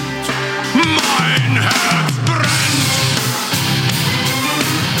Firmament. Mein Herz brennt.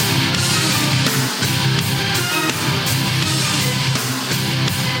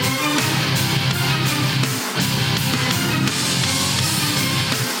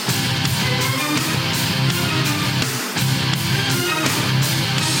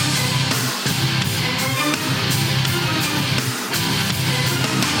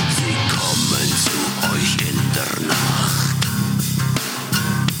 Sie kommen zu euch in der Nacht.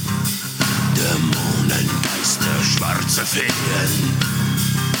 Dämonen, Geister, schwarze Feen.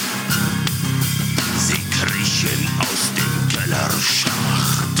 Sie kriechen aus dem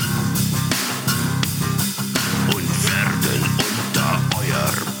Kellerschacht und werden unter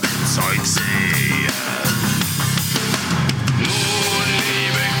euer Bettzeug sehen. Nun,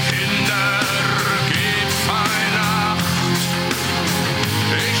 liebe Kinder, gebt fein Acht.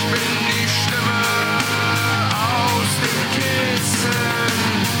 Ich bin die Stimme aus dem Kissen.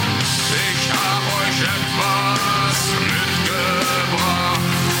 Ich hab euch etwas mitgebracht.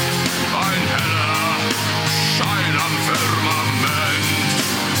 Ein heller Schein am Firmament.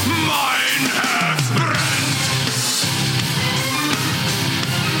 Mein Herz brennt.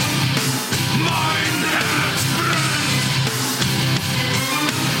 Mein Herz brennt.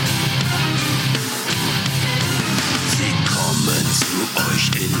 Sie kommen zu euch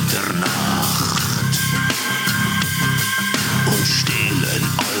in der Nacht und stehlen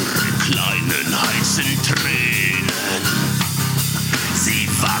eure kleinen heißen Tränen. Sie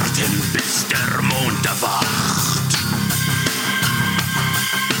warten, bis der Mond erwacht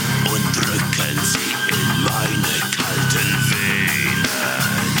und drücken sie in meine kalten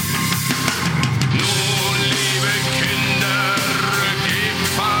Venen. Nun, liebe Kinder, gebt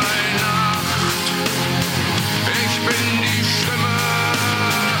fein Acht. Ich bin die Stimme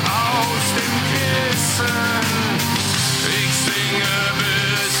aus dem Kissen. Ich singe,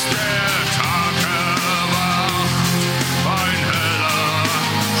 bis der Tag erwacht. Ein heller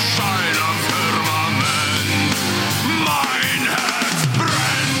Schein am Firmament. Mein Herz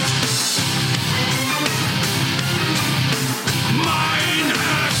brennt. Mein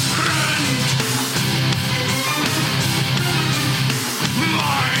Herz brennt.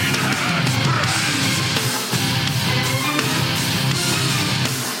 Mein Herz brennt.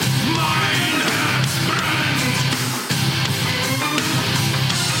 Mein Herz brennt. Mein Herz brennt.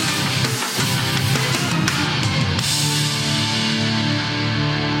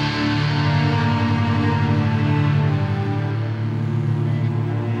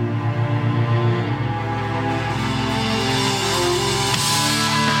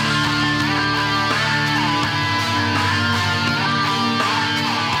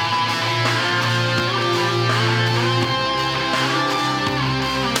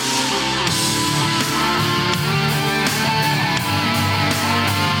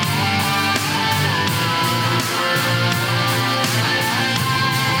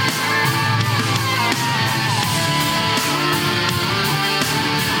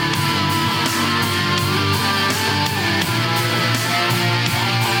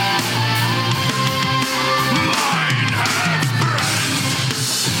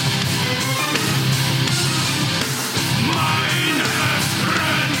 Mein Herz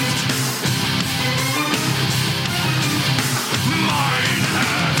brennt. Mein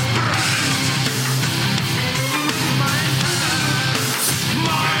Herz brennt.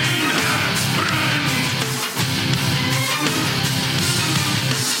 Mein Herz brennt.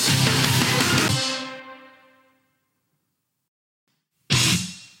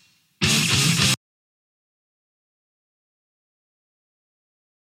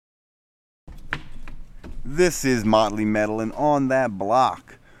 This is Motley Metal, and on that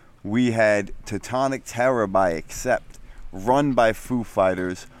block, we had Teutonic Terror by Accept, Run by Foo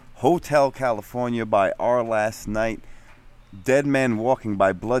Fighters, Hotel California by Our Last Night, Dead Man Walking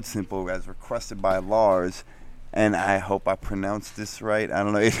by Blood Simple as requested by Lars, and I hope I pronounced this right. I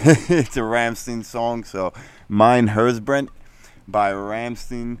don't know. It's a Rammstein song, so Mein Herz brennt by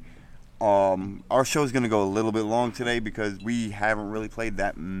Rammstein. Our show's going to go a little bit long today because we haven't really played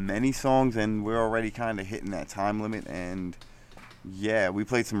that many songs, and we're already kind of hitting that time limit, and Yeah, we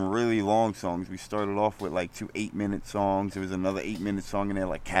played some really long songs. We started off with like 2 8-minute songs. There was another 8-minute song in there,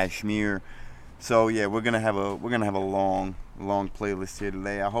 like Kashmir. So yeah, we're gonna have a long playlist here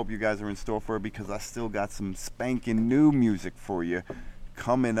today. I hope you guys are in store for it because I still got some spanking new music for you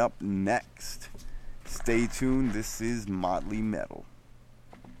coming up next. Stay tuned. This is Motley Metal.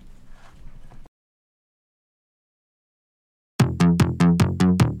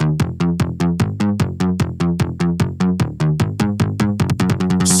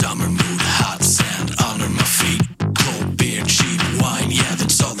 Summer mood, hot sand under my feet. Cold beer, cheap wine, yeah,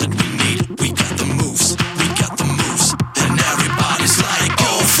 that's all that we need. We got the moves, and everybody's like,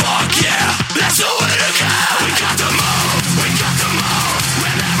 oh fuck yeah, let's do it again. We got the move,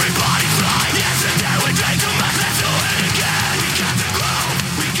 when everybody's like, yesterday we drank too much, let's do it again. We got the groove,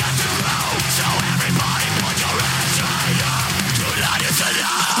 so everybody put your hands right up. Tonight is the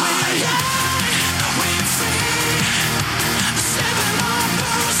night. We're free, sipping on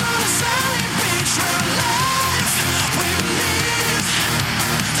booze on a sunny beach. We're alive, we believe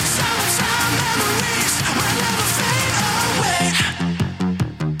that summertime memories will never fade away.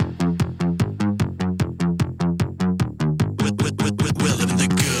 We're living the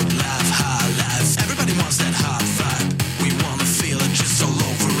good life, high life. Everybody wants that hot vibe. We wanna feel it just all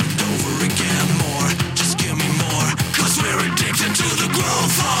over and over again. More, just give me more. Cause we're addicted to the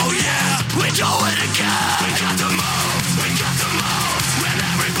groove, oh yeah. We do it again. We got the move, when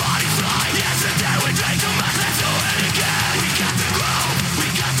everybody's like, yesterday we drank too much, let's do it again. We got the groove,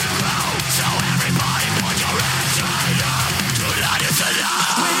 so everybody put your hands right up. Tonight is the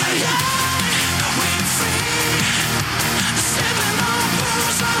night. We're free, sipping on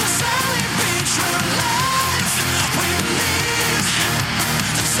booze on a sunny beach. We're alive, we believe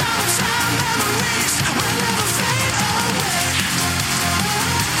that summertime memories will never fade away.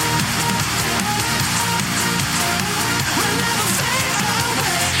 Will never fade away. Will never fade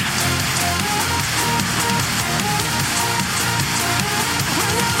away.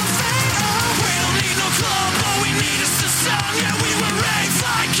 We don't need no club, all we need is the sun. Yeah, we will rave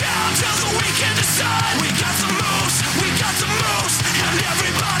like hell till the weekend is done. We got the moves, and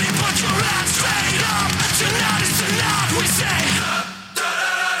everybody put your hands straight up. Tonight is the night, we say.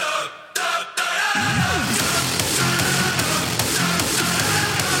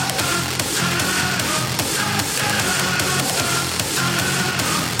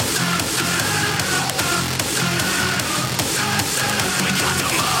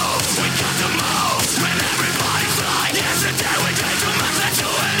 We got the moves, when everybody's like, yesterday we drank too much, let's do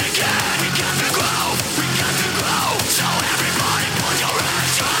it again. We got the groove, so everybody put your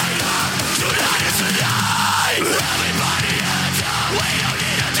hands right up. Tonight is the night. Everybody hands up, we don't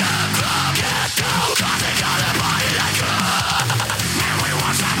need a damn club. Get go, cause they got a body like us. And we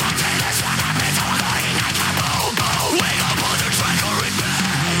want some potatoes, what happens to a body like a boom boom. We gon' put the track on repeat.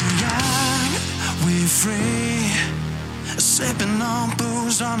 We're free, sipping on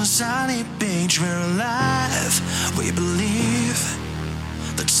booze on a sunny beach. We're alive, we believe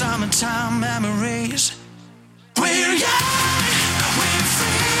that summertime memories. We're young, we're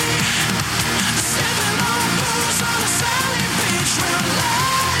free, sipping on booze on a sunny beach. We're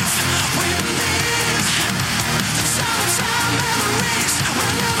alive, we believe that summertime memories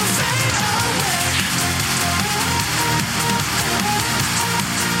will never fade away.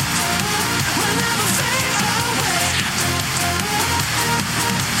 Will never fade away.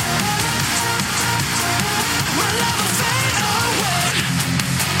 Will never fade away.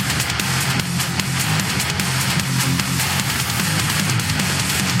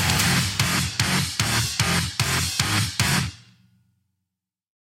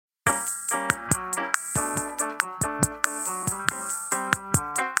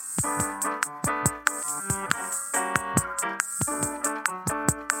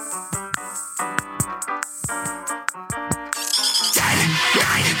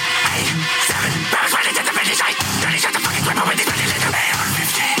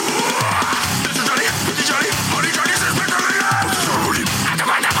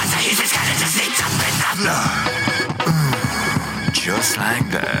 Just like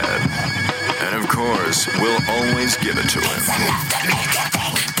that. And of course, we'll always give it to him.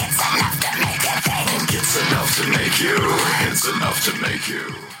 It's enough to make you. It's enough to make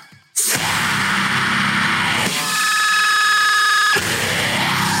you.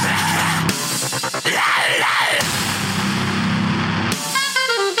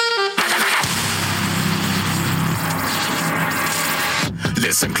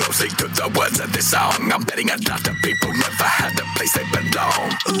 Listen closely to the words of this song. I'm betting a lot of people never had the place they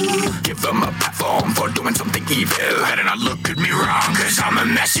belong. Give them a platform for doing something evil. Better not look at me wrong, cause I'ma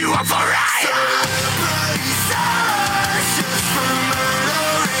mess you up alright. Celebrate us just for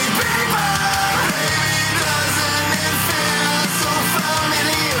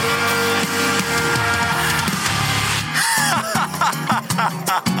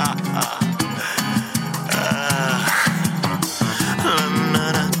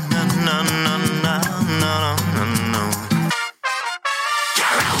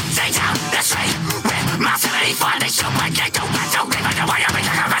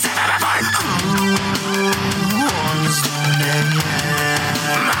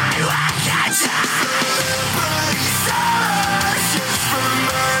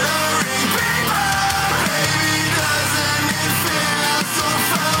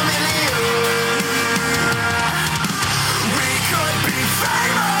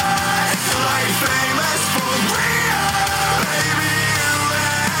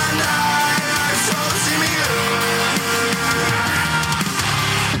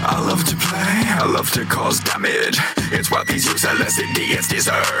lives to cause damage. It's what these useless idiots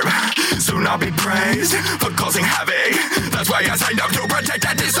deserve. Soon I'll be praised for causing havoc. That's why I signed up to protect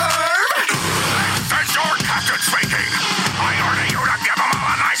and deserve. This is your captain speaking. I order you to give him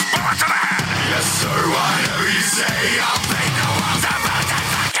a nice bullet to the head. Yes, sir, whatever you say, I'll pay no one's about that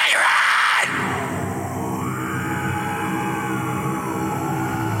fucking run.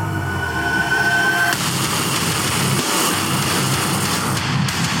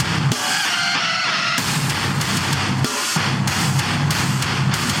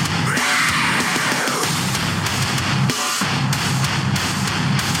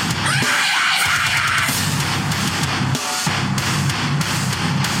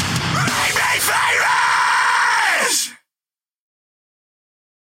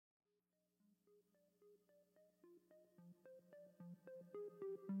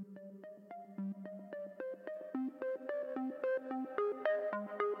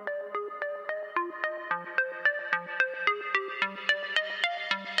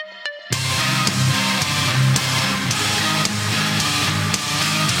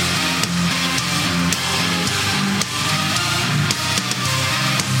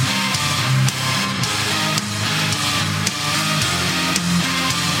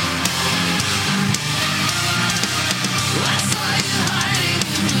 I saw you hiding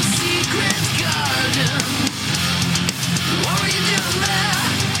in the secret garden.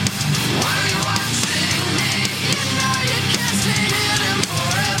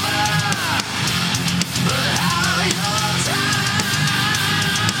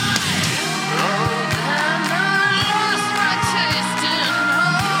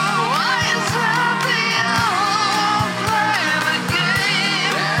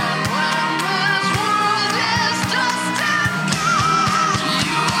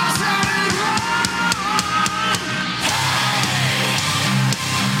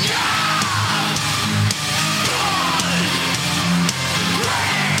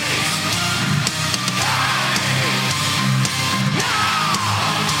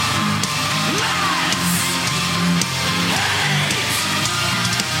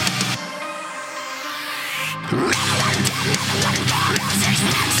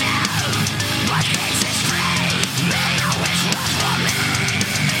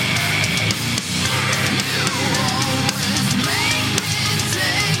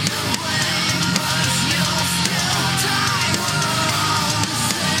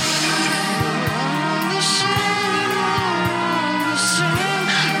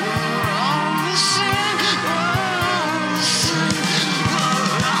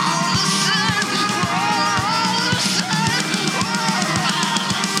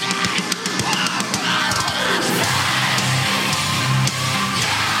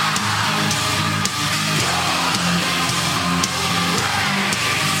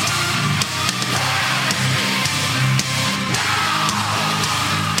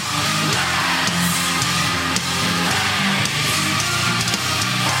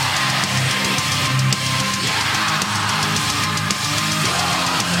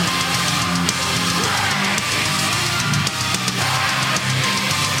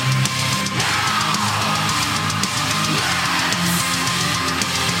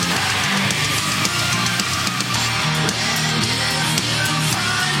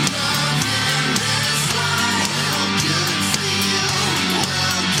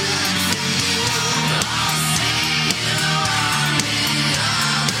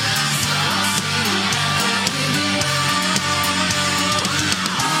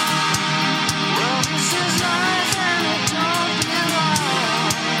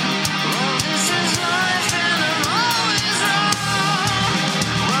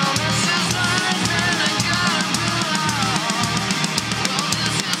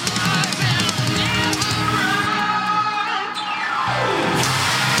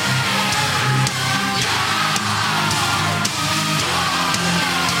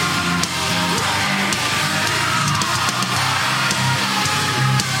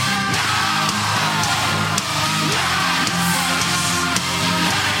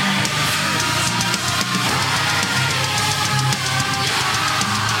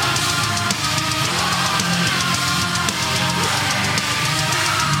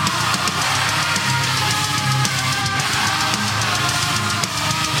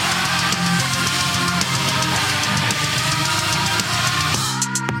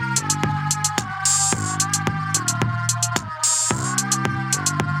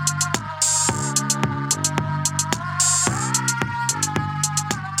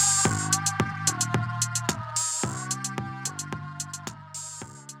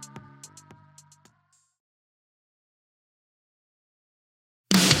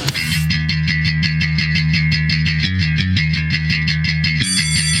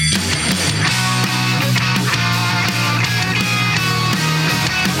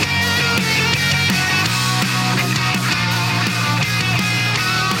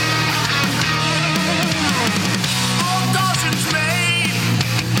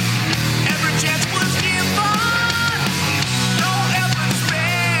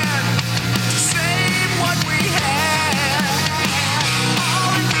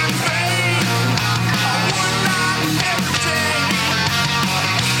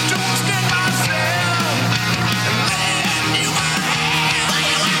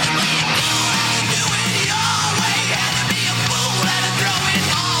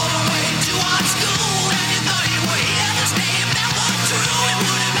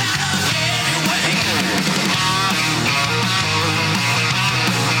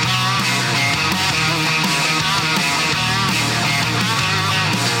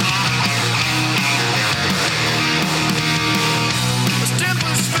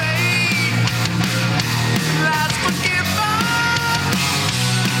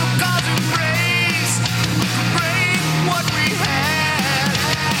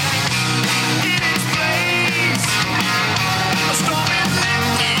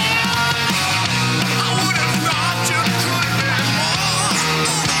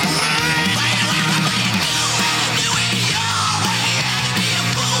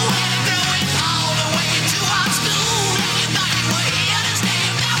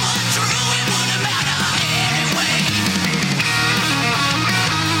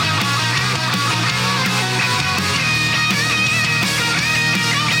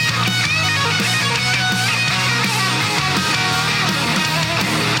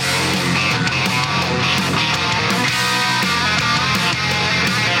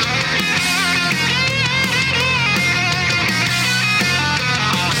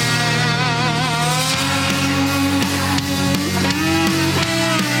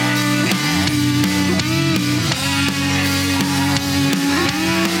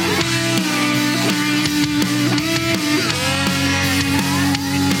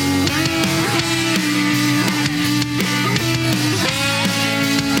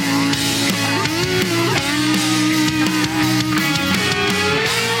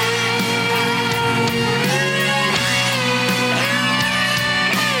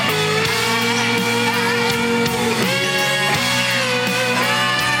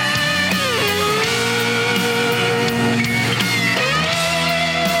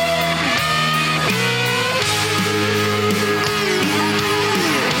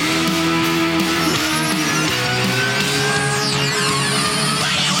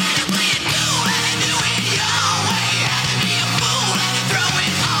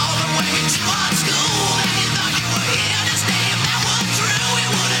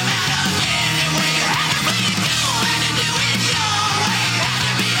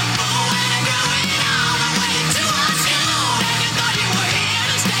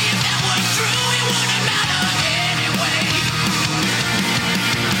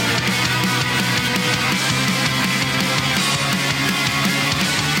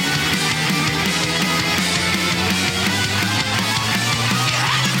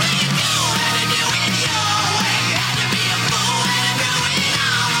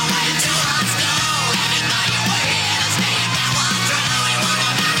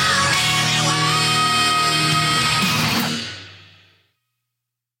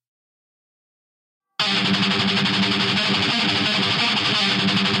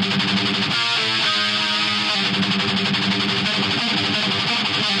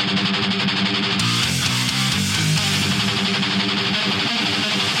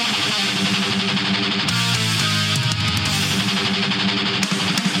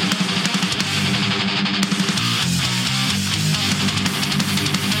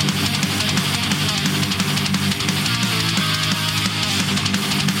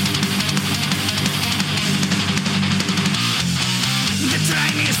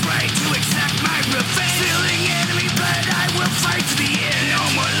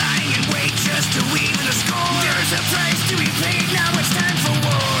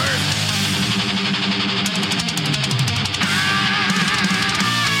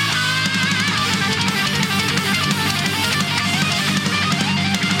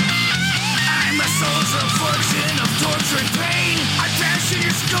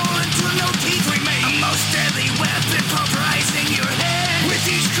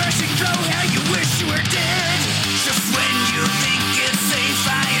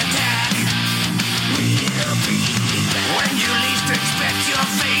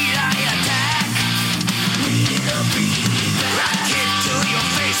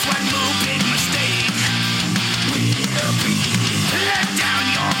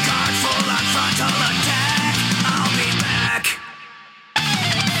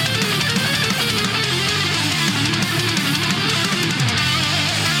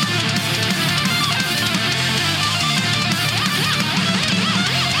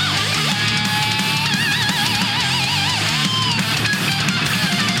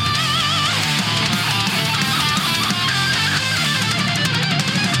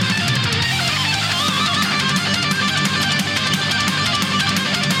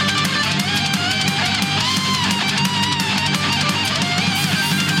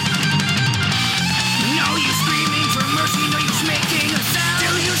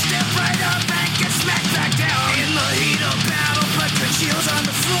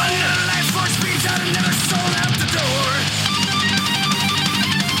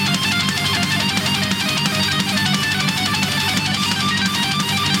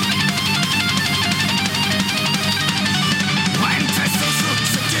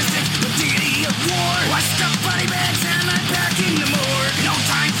 body bags and I'm packing the morgue. No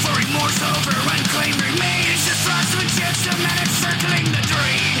time for remorse over unclaimed remains. Just thoughts of just a minute circling the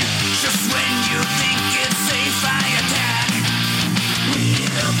drain. Just when you think it's safe, I attack.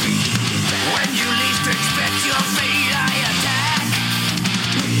 We'll be back. When you least expect your fate, I attack.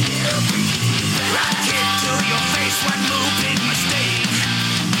 We'll be back. I kick to your face one moving mistake.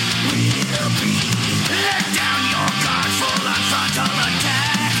 We'll be back. Let down your guard full on frontal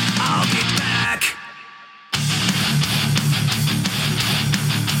attack. I'll be back.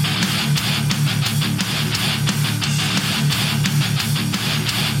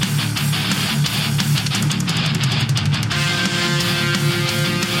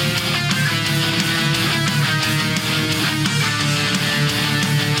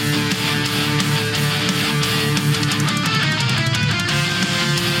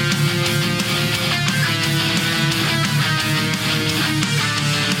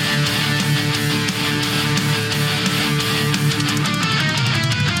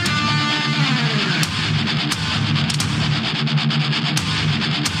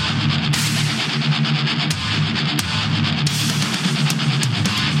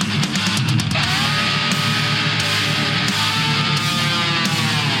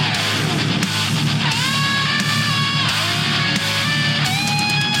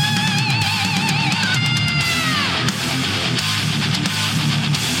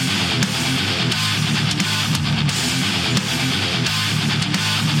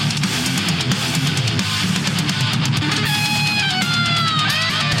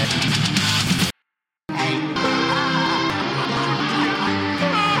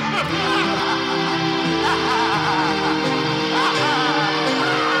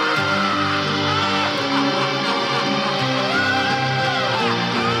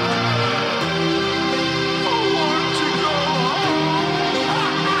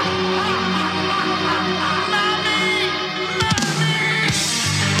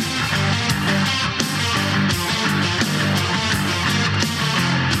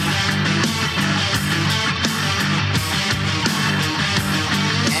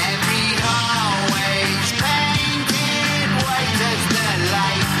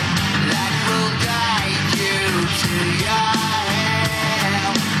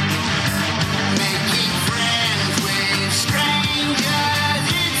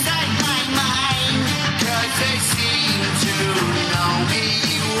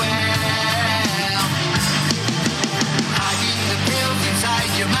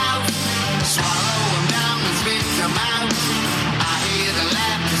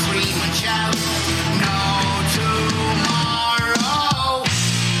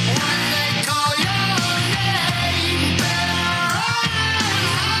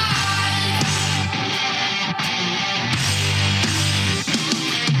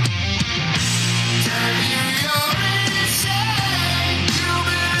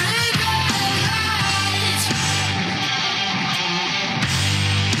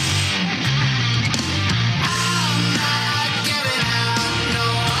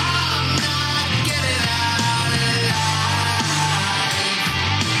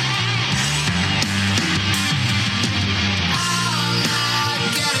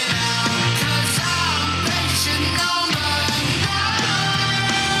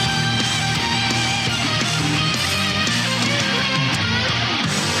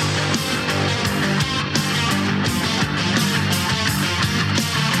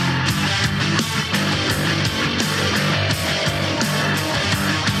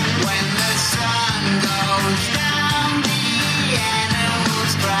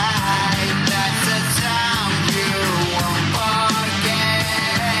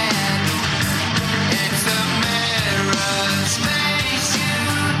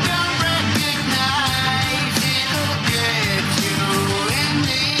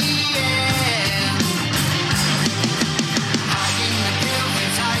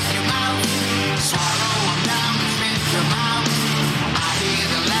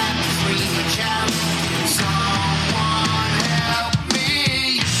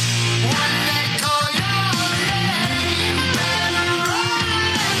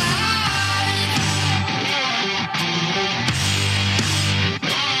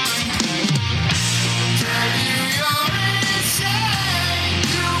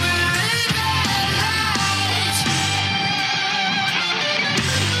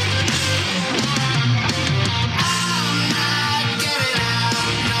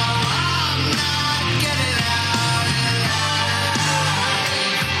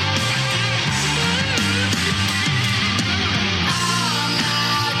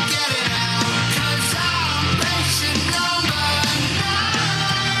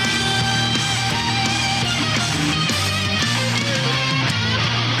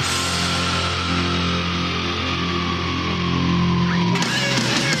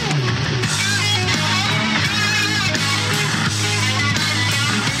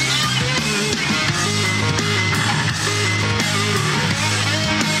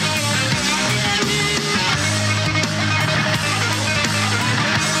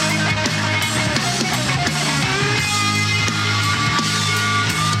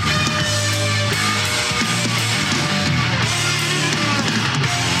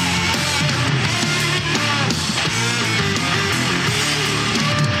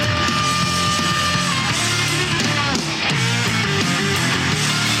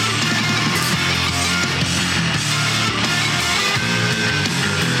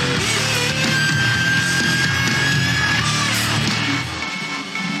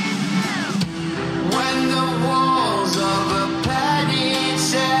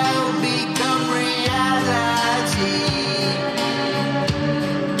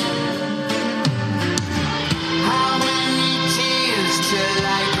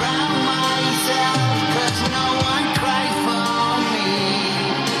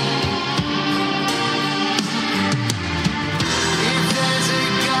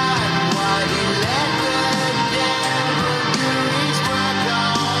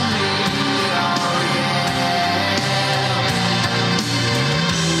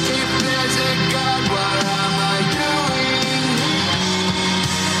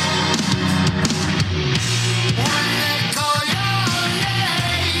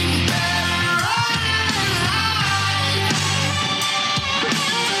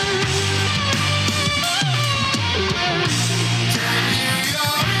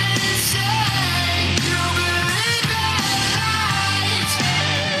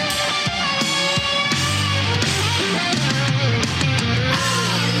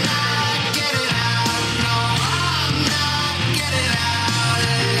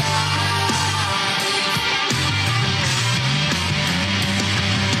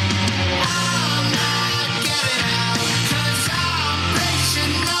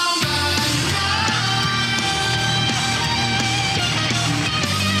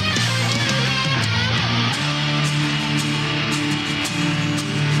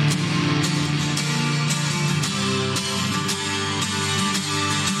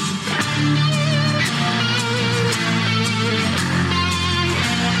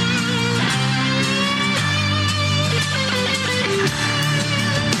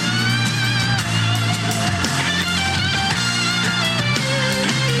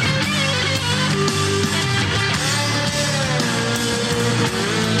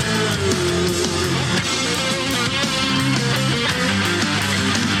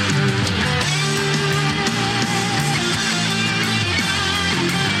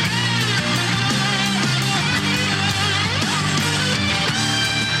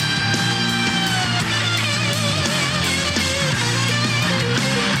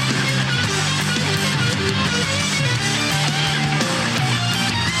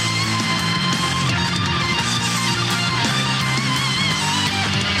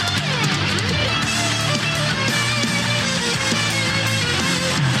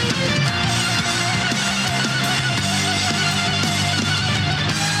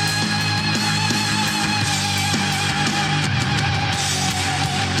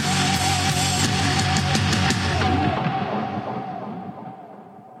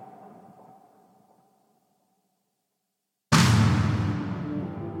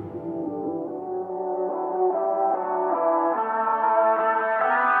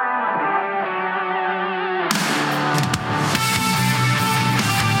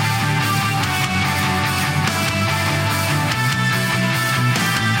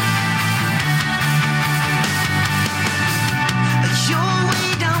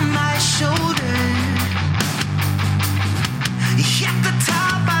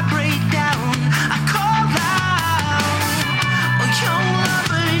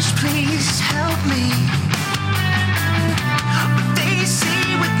 me. But they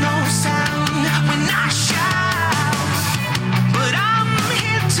say with no sound when I shout. But I'm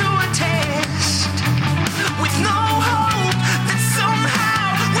here to attest with no hope that somehow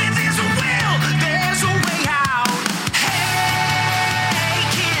with his will there's a way out. Hey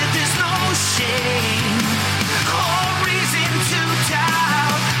kid, there's no shame or reason to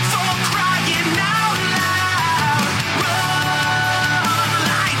doubt for crying out loud. Run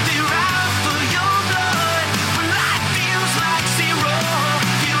like they're out for your blood when life feels like zero.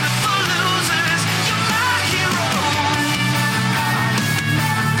 Beautiful losers, you're my hero.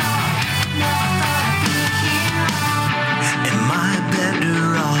 Am I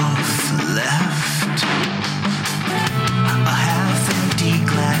better off left? A half-empty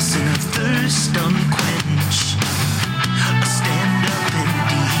glass and a thirst unquenched. A stand up and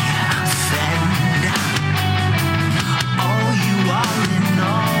defend. All you are and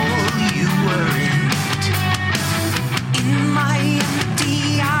all you weren't. In my empty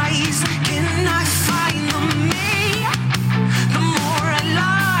eyes, can I find the me? The more I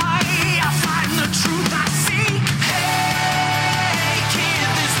lie, I find the truth I seek. Hey, kid,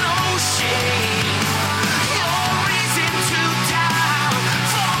 there's no shame. Your reason to doubt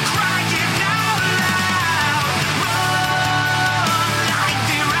for crying out loud. Run like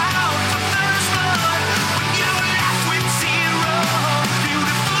they're out for first blood when you're left with zero.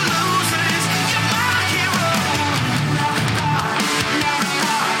 Beautiful losers, you're my hero.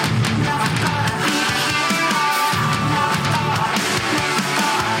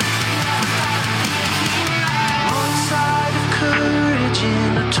 One side of courage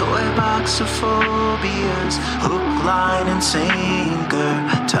in a toy box of phobias. Hook, line, and sinker.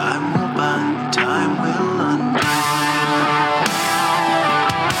 Time will bind, time will undo.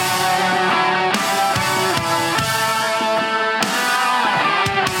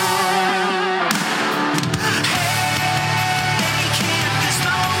 Hey kid, there's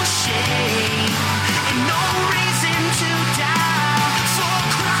no shame and no reason to doubt for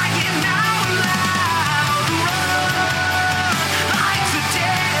crying out loud. Run like the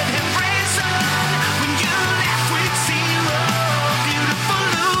dead have risen when you're left with zero. Beautiful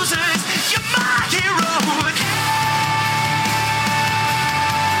losers, you're my hero.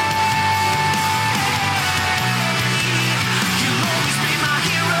 You'll always be my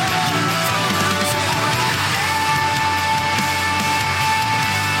hero.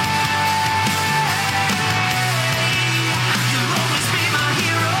 You'll always be my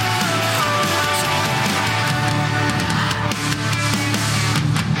hero.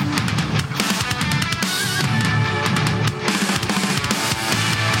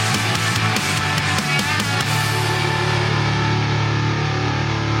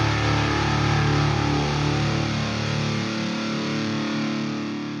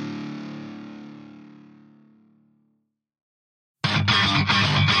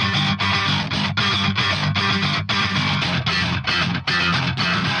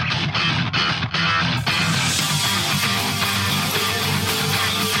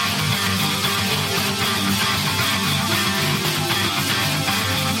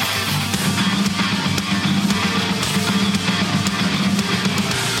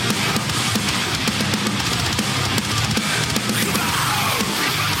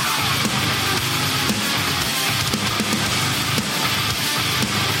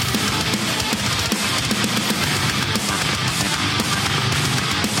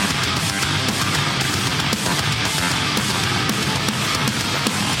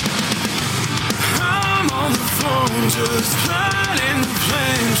 I'm on the phone, just planning the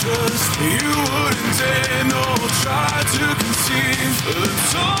plane. Just you wouldn't dare, no, try to conceive. The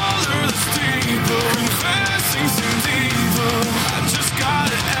taller, the steeper, confessing seems evil. I just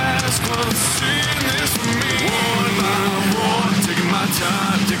gotta ask, what's in this for me? One by one, taking my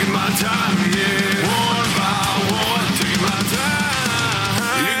time, yeah. One by one, taking my time.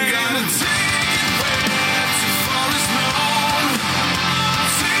 You gotta take it where too far is known.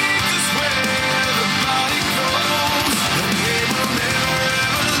 Take this where the body goes, and they will never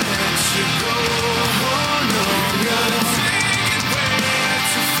ever let you go. Oh no, you gotta take it where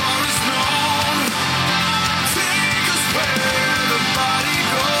too far is known. Take us where the body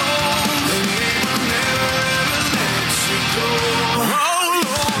goes, and they will never ever let you go. Oh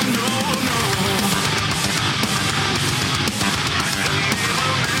no, no.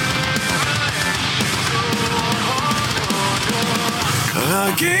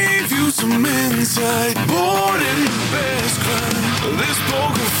 I gave you some insight, born in the best crime. This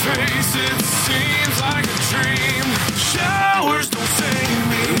poker face, it seems like a dream. Showers don't save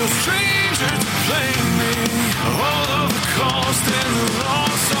me, no stranger to blame me. All of the cost and the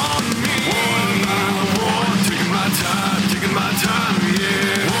loss on me. One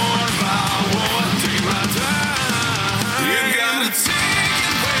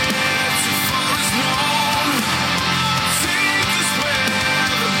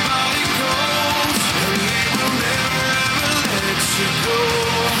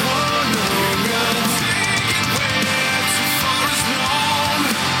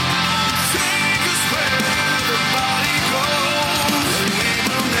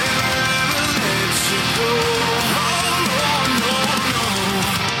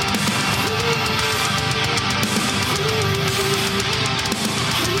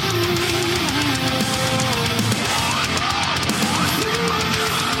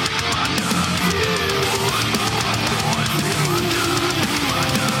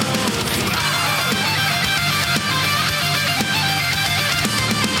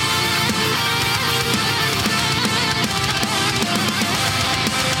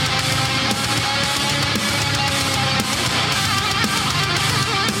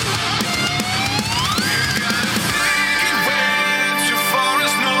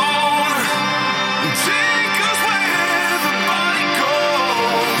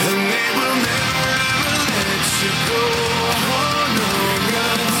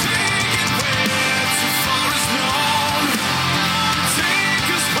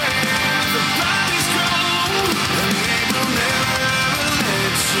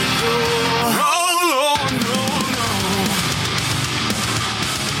you go. Oh, no, no, no.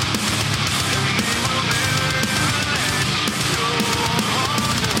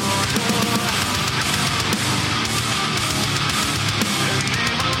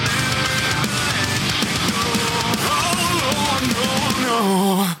 Oh,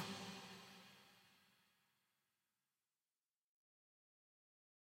 no.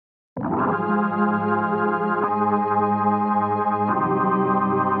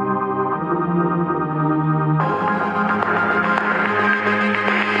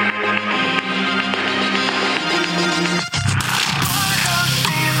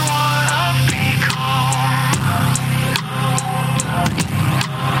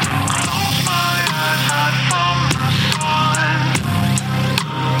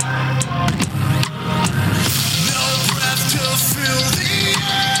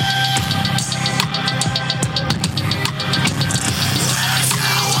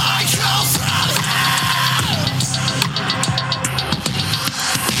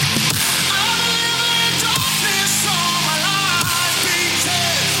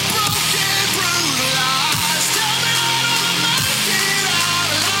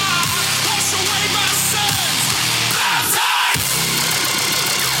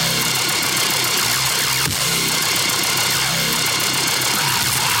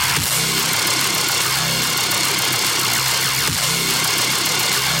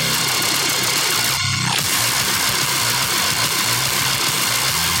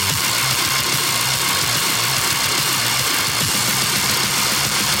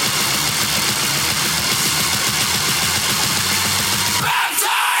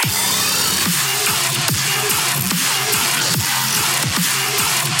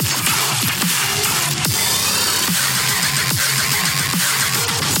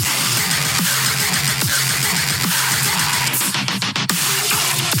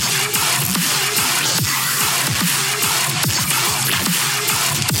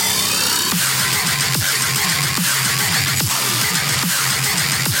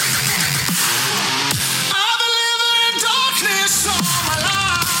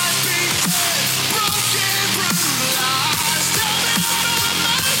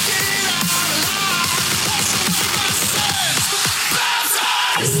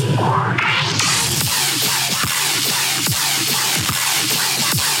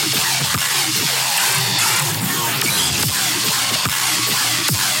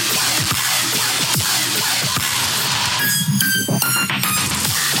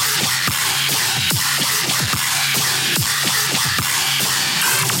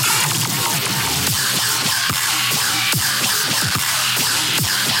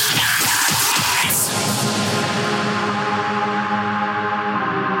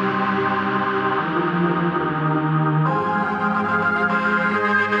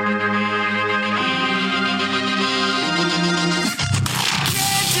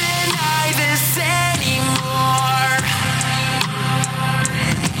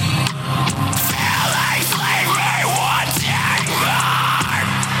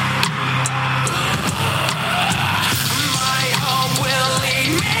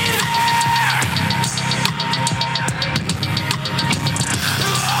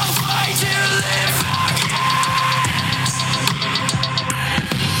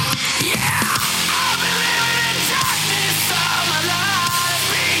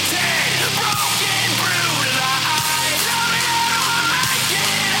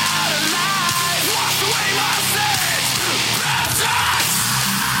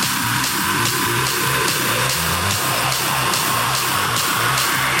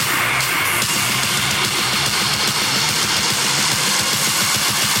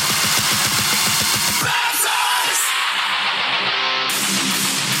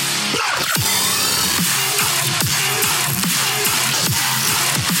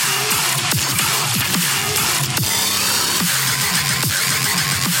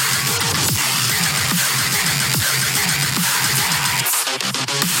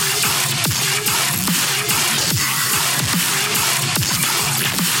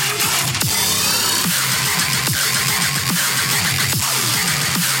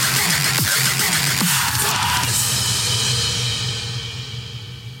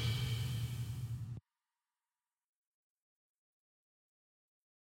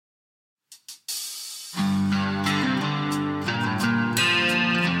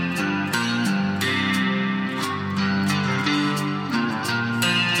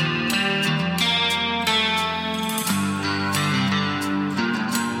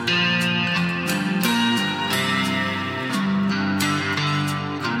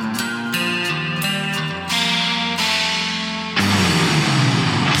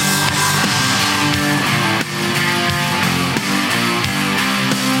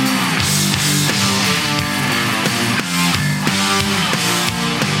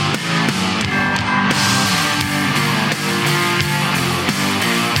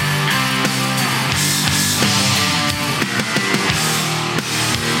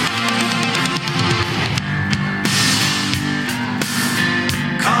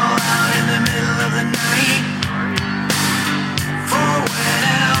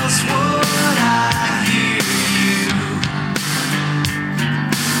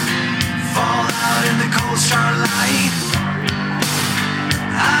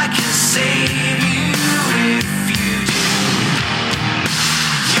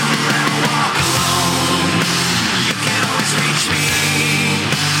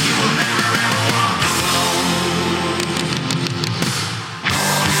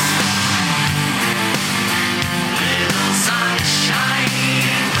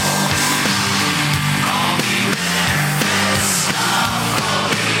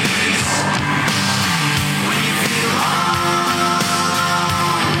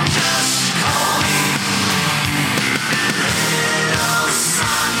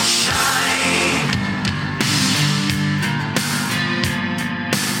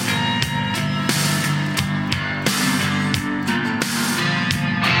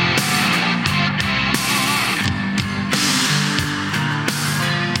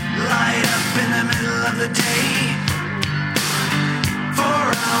 the day. For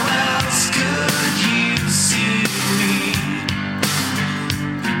how else could you see me?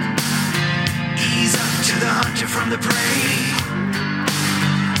 Ease up to the hunter from the prey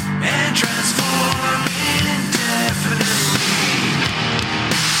and transform indefinitely.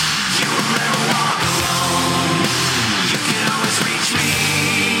 You will never walk alone. You can always reach me.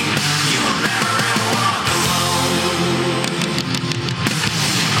 You will never ever walk alone.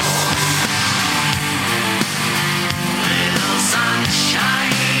 Little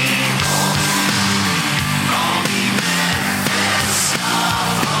sunshine, call me Mephistopheles.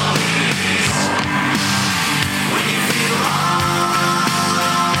 When you feel all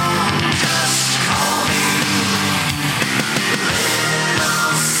alone, just call me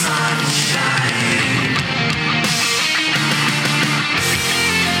Little Sunshine.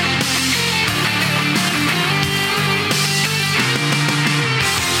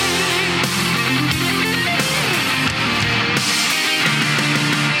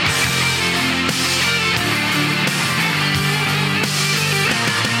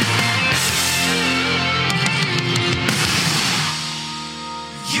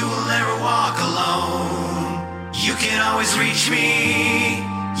 You will never walk alone. You can always reach me.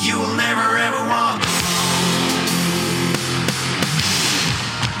 You will never ever walk alone.